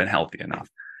wouldn't have been healthy enough.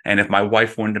 And if my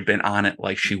wife wouldn't have been on it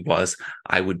like she was,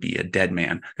 I would be a dead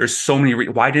man. There's so many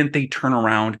why didn't they turn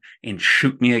around and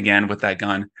shoot me again with that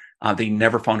gun? They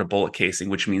never found a bullet casing,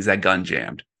 which means that gun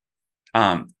jammed.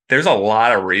 There's a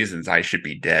lot of reasons I should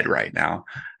be dead right now.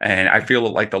 And I feel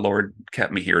like the Lord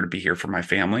kept me here to be here for my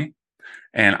family.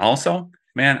 And also,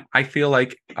 man, I feel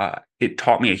like it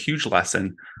taught me a huge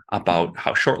lesson about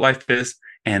how short life is,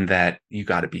 and that you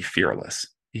got to be fearless.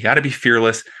 You got to be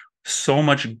fearless. So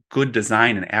much good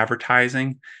design and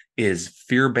advertising is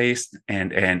fear-based,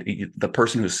 and the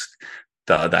person who's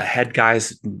the head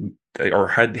guys or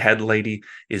head lady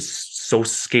is so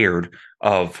scared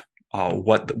of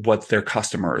what their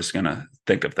customer is going to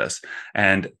think of this.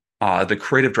 And the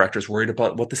creative director is worried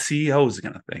about what the CEO is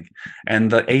going to think.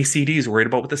 And the ACD is worried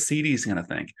about what the CD is going to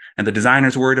think. And the designer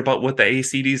is worried about what the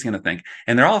ACD is going to think.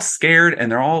 And they're all scared,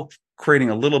 and they're all creating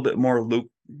a little bit more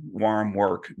lukewarm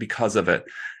work because of it.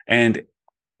 And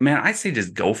man, I say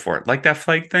just go for it. Like that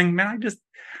flag thing, man,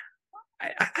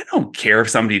 I don't care if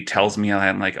somebody tells me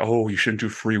I'm like, oh, you shouldn't do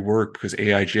free work because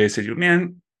AIGA said you,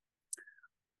 man,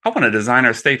 I want to design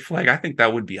our state flag. I think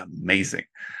that would be amazing,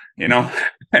 and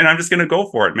I'm just going to go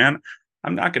for it, man.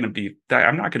 I'm not going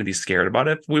to be scared about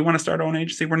it. If we want to start our own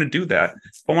agency, we're going to do that.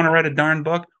 If I want to write a darn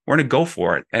book, we're going to go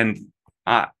for it. And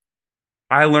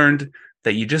I learned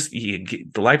that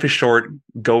the life is short,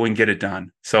 go and get it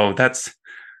done. So that's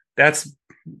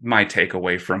my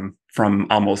takeaway from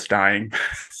almost dying.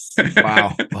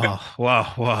 Wow.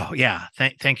 Wow. Yeah.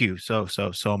 Thank you so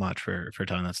much for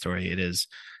telling that story. It is,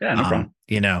 yeah, no problem.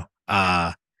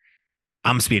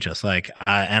 I'm speechless. Like,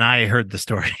 and I heard the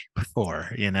story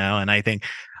before, and I think,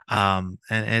 and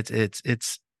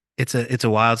it's a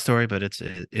wild story, but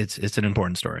it's an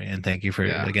important story. And thank you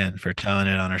again for telling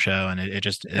it on our show. And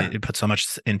it puts so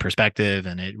much in perspective,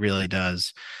 and it really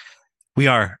does. We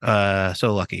are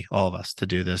so lucky, all of us, to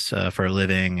do this for a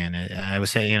living. And I was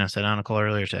saying, said on a call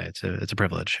earlier today, it's a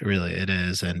privilege, really, it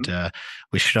is. And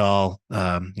we should all,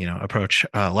 approach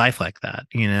life like that,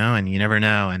 and you never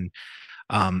know. And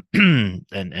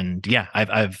and yeah,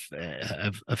 I've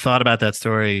thought about that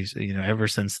story, ever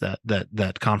since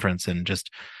that conference, and just,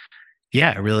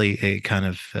 yeah, really, it kind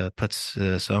of puts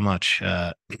so much.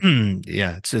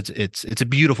 Yeah, it's a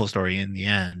beautiful story in the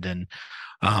end, and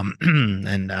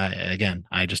and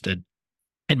I just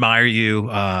admire you.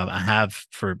 I have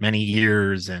for many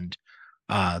years, and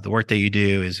the work that you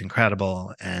do is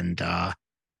incredible. And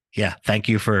yeah, thank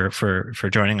you for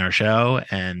joining our show,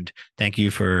 and thank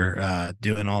you for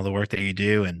doing all the work that you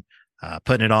do, and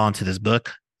putting it all into this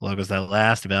book, Logos That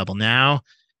Last, available now.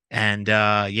 And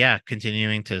yeah,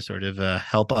 continuing to sort of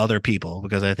help other people,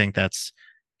 because I think that's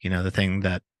the thing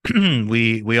that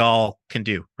we all can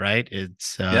do, right?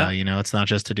 It's it's not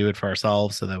just to do it for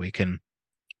ourselves so that we can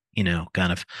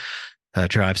kind of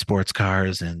drive sports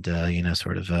cars and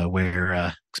sort of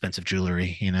wear expensive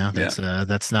jewelry.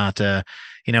 That's not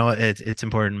it's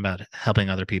important about helping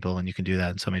other people, and you can do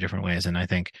that in so many different ways. And I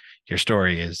think your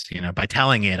story is, by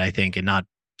telling it, I think, and not,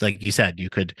 like you said, you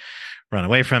could run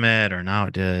away from it or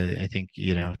not. I think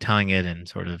telling it and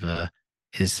sort of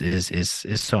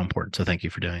is so important. So thank you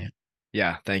for doing it.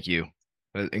 Yeah, thank you.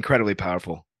 Incredibly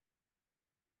powerful.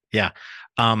 Yeah.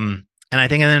 And I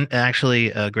think then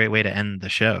actually a great way to end the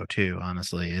show too.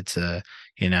 Honestly, it's I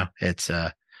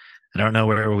don't know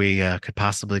where we could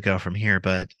possibly go from here,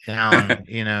 but Alan,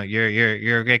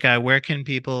 you're a great guy. Where can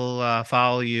people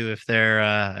follow you if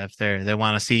they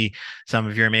want to see some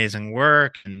of your amazing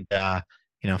work and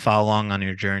follow along on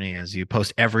your journey as you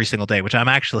post every single day, which I'm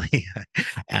actually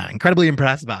incredibly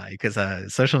impressed by, because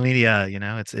social media,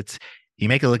 it's you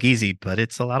make it look easy, but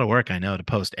it's a lot of work, I know, to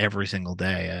post every single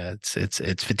day.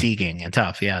 It's fatiguing and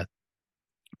tough, yeah,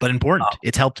 but important. Oh.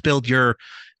 It's helped build your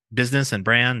business and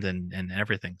brand and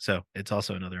everything. So it's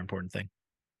also another important thing.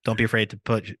 Don't be afraid to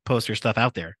post your stuff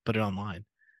out there, put it online.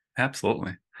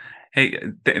 Absolutely. Hey,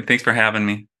 thanks for having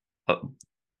me.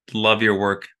 Love your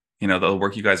work. The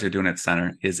work you guys are doing at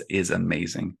Center is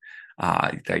amazing.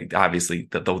 Obviously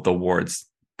the awards,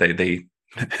 they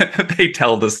they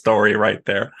tell the story right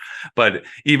there. But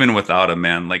even without them,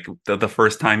 man, like the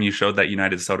first time you showed that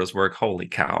United Soda's work, holy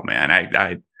cow, man.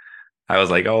 I was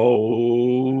like,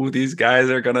 oh, these guys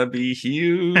are gonna be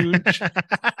huge.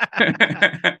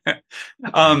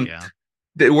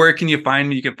 Where can you find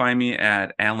me? You can find me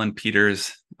at Allan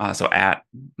Peters. So at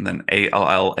and then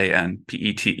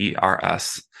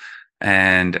ALLANPETERS.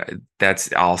 And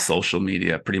that's all social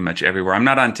media, pretty much everywhere. I'm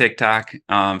not on TikTok.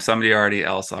 Somebody already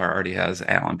has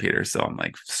Allan Peters, so I'm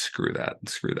like, screw that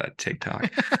TikTok.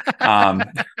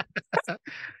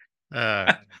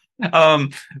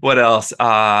 What else?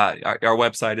 Our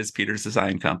website is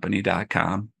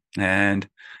petersdesigncompany.com. And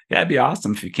yeah, it'd be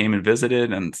awesome if you came and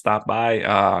visited and stopped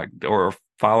by, or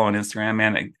follow on Instagram,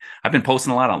 man. I've been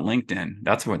posting a lot on LinkedIn.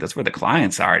 That's where the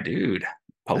clients are, dude.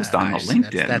 Post on nice.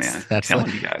 LinkedIn, man. That's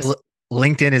telling you guys.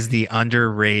 LinkedIn is the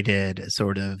underrated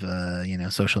sort of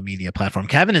social media platform.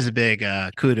 Kevin is a big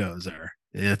kudoser.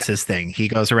 It's his thing. He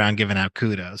goes around giving out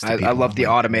kudos. I love the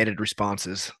automated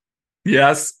responses.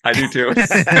 Yes, I do too.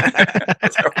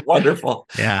 That's wonderful.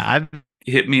 Yeah,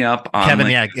 hit me up on Kevin.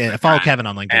 LinkedIn. Yeah, follow Kevin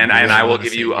on LinkedIn. And I will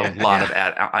give you a lot of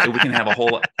we can have a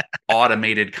whole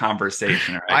automated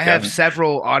conversation. Right, I have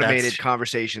several automated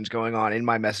conversations going on in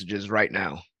my messages right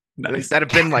now. Nice. That have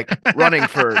been like running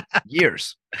for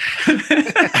years. I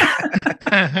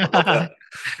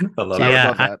love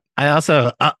that. I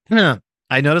also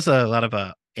I notice a lot of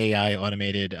AI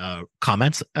automated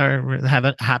comments are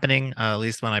happening. At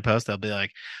least when I post, I'll be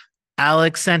like,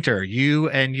 Alex Center, you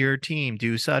and your team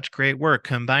do such great work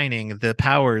combining the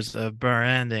powers of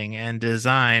branding and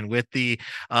design with the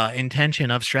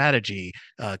intention of strategy.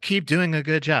 Keep doing a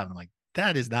good job. I'm like,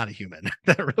 that is not a human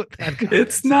that wrote that comment.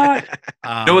 It's not.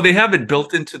 No, they have it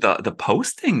built into the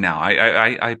posting now.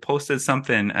 I posted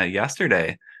something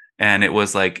yesterday, and it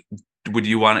was like, do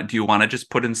you want to just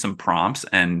put in some prompts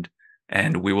and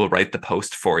we will write the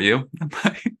post for you? I'm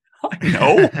like,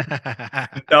 no,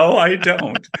 no, I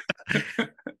don't.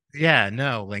 Yeah,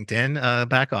 no, LinkedIn,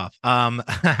 back off.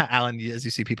 Alan, as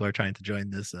you see, people are trying to join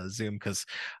this Zoom because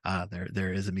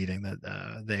there is a meeting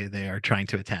that they are trying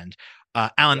to attend.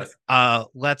 Alan, yes.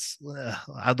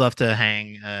 I'd love to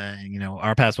hang,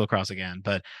 our paths will cross again,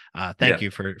 but thank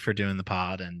you for doing the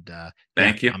pod, and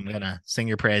thank you. I'm going to sing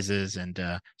your praises and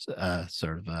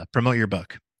sort of promote your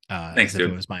book. Thanks, dude.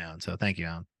 It was my own. So thank you,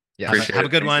 Alan. Yeah. Have a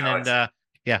good one. Alex. And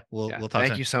we'll talk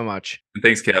Thank soon. you so much.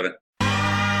 Thanks, Kevin. They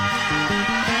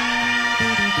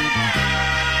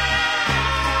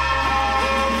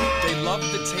love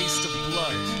the taste of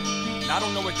blood. I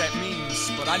don't know what that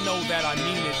means, but I know that I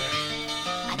mean it.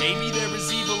 Maybe they're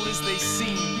as evil as they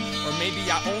seem, or maybe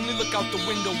I only look out the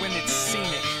window when it's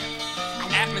scenic.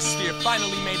 Atmosphere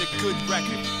finally made a good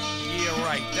record. Yeah,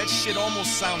 right, that shit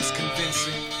almost sounds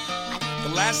convincing. The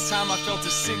last time I felt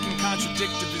as sick and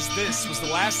contradictive as this was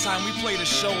the last time we played a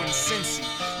show in Cincy.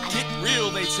 Get real,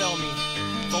 they tell me.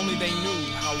 If only they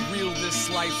knew how real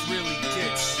this life really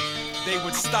gets. They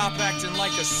would stop acting like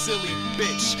a silly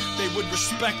bitch. They would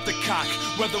respect the cock,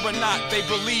 whether or not they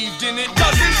believed in it.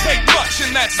 Doesn't take much,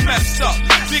 and that's messed up,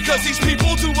 because these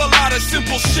people do a lot of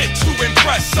simple shit to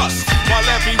impress us. While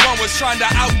everyone was trying to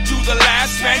outdo the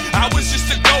last man, I was just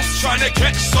a ghost trying to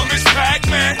catch some Miss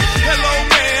Pac-Man. Hello,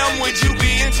 ma'am, would you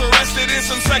be interested in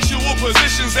some sexual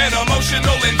positions and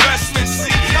emotional investments?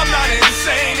 See, I'm not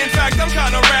insane, in fact, I'm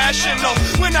kinda rational.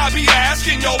 When I be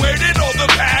asking, yo, where did all the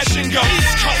passion go?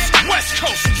 East Coast, West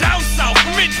Coast, down south,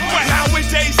 Midwest.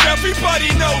 Nowadays everybody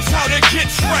knows how to get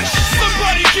fresh.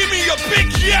 Somebody give me a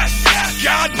big yes.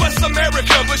 God bless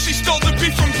America, but she stole the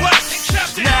beat from Bless.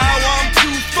 Now I'm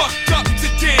too fucked up to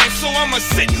dance, so I'ma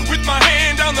sit with my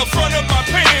hand down the front of my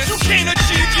pants. You can't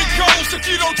achieve your goals if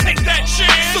you don't take that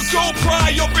chance. So go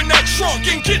pry open that trunk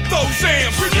and get those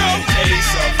amps, you know?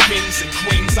 Days of kings and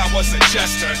queens, I was a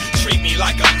jester. Treat me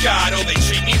like a god, or they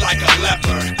treat me like a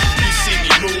leper. You see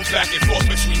me move back and forth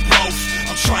between both.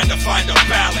 I'm trying to find a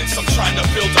balance, I'm trying to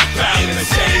build a balance. In the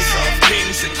days of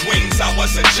kings and queens, I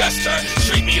was a jester.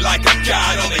 Treat me like a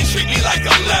god, or they treat me like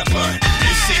a leper.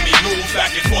 You see me move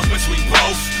back and forth between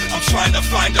both. I'm trying to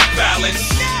find a balance.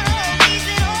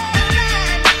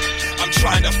 I'm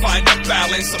trying to find a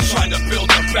balance, I'm trying to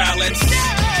build a balance.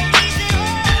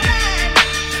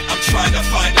 I'm trying to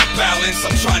find a balance,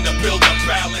 I'm trying to build a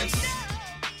balance.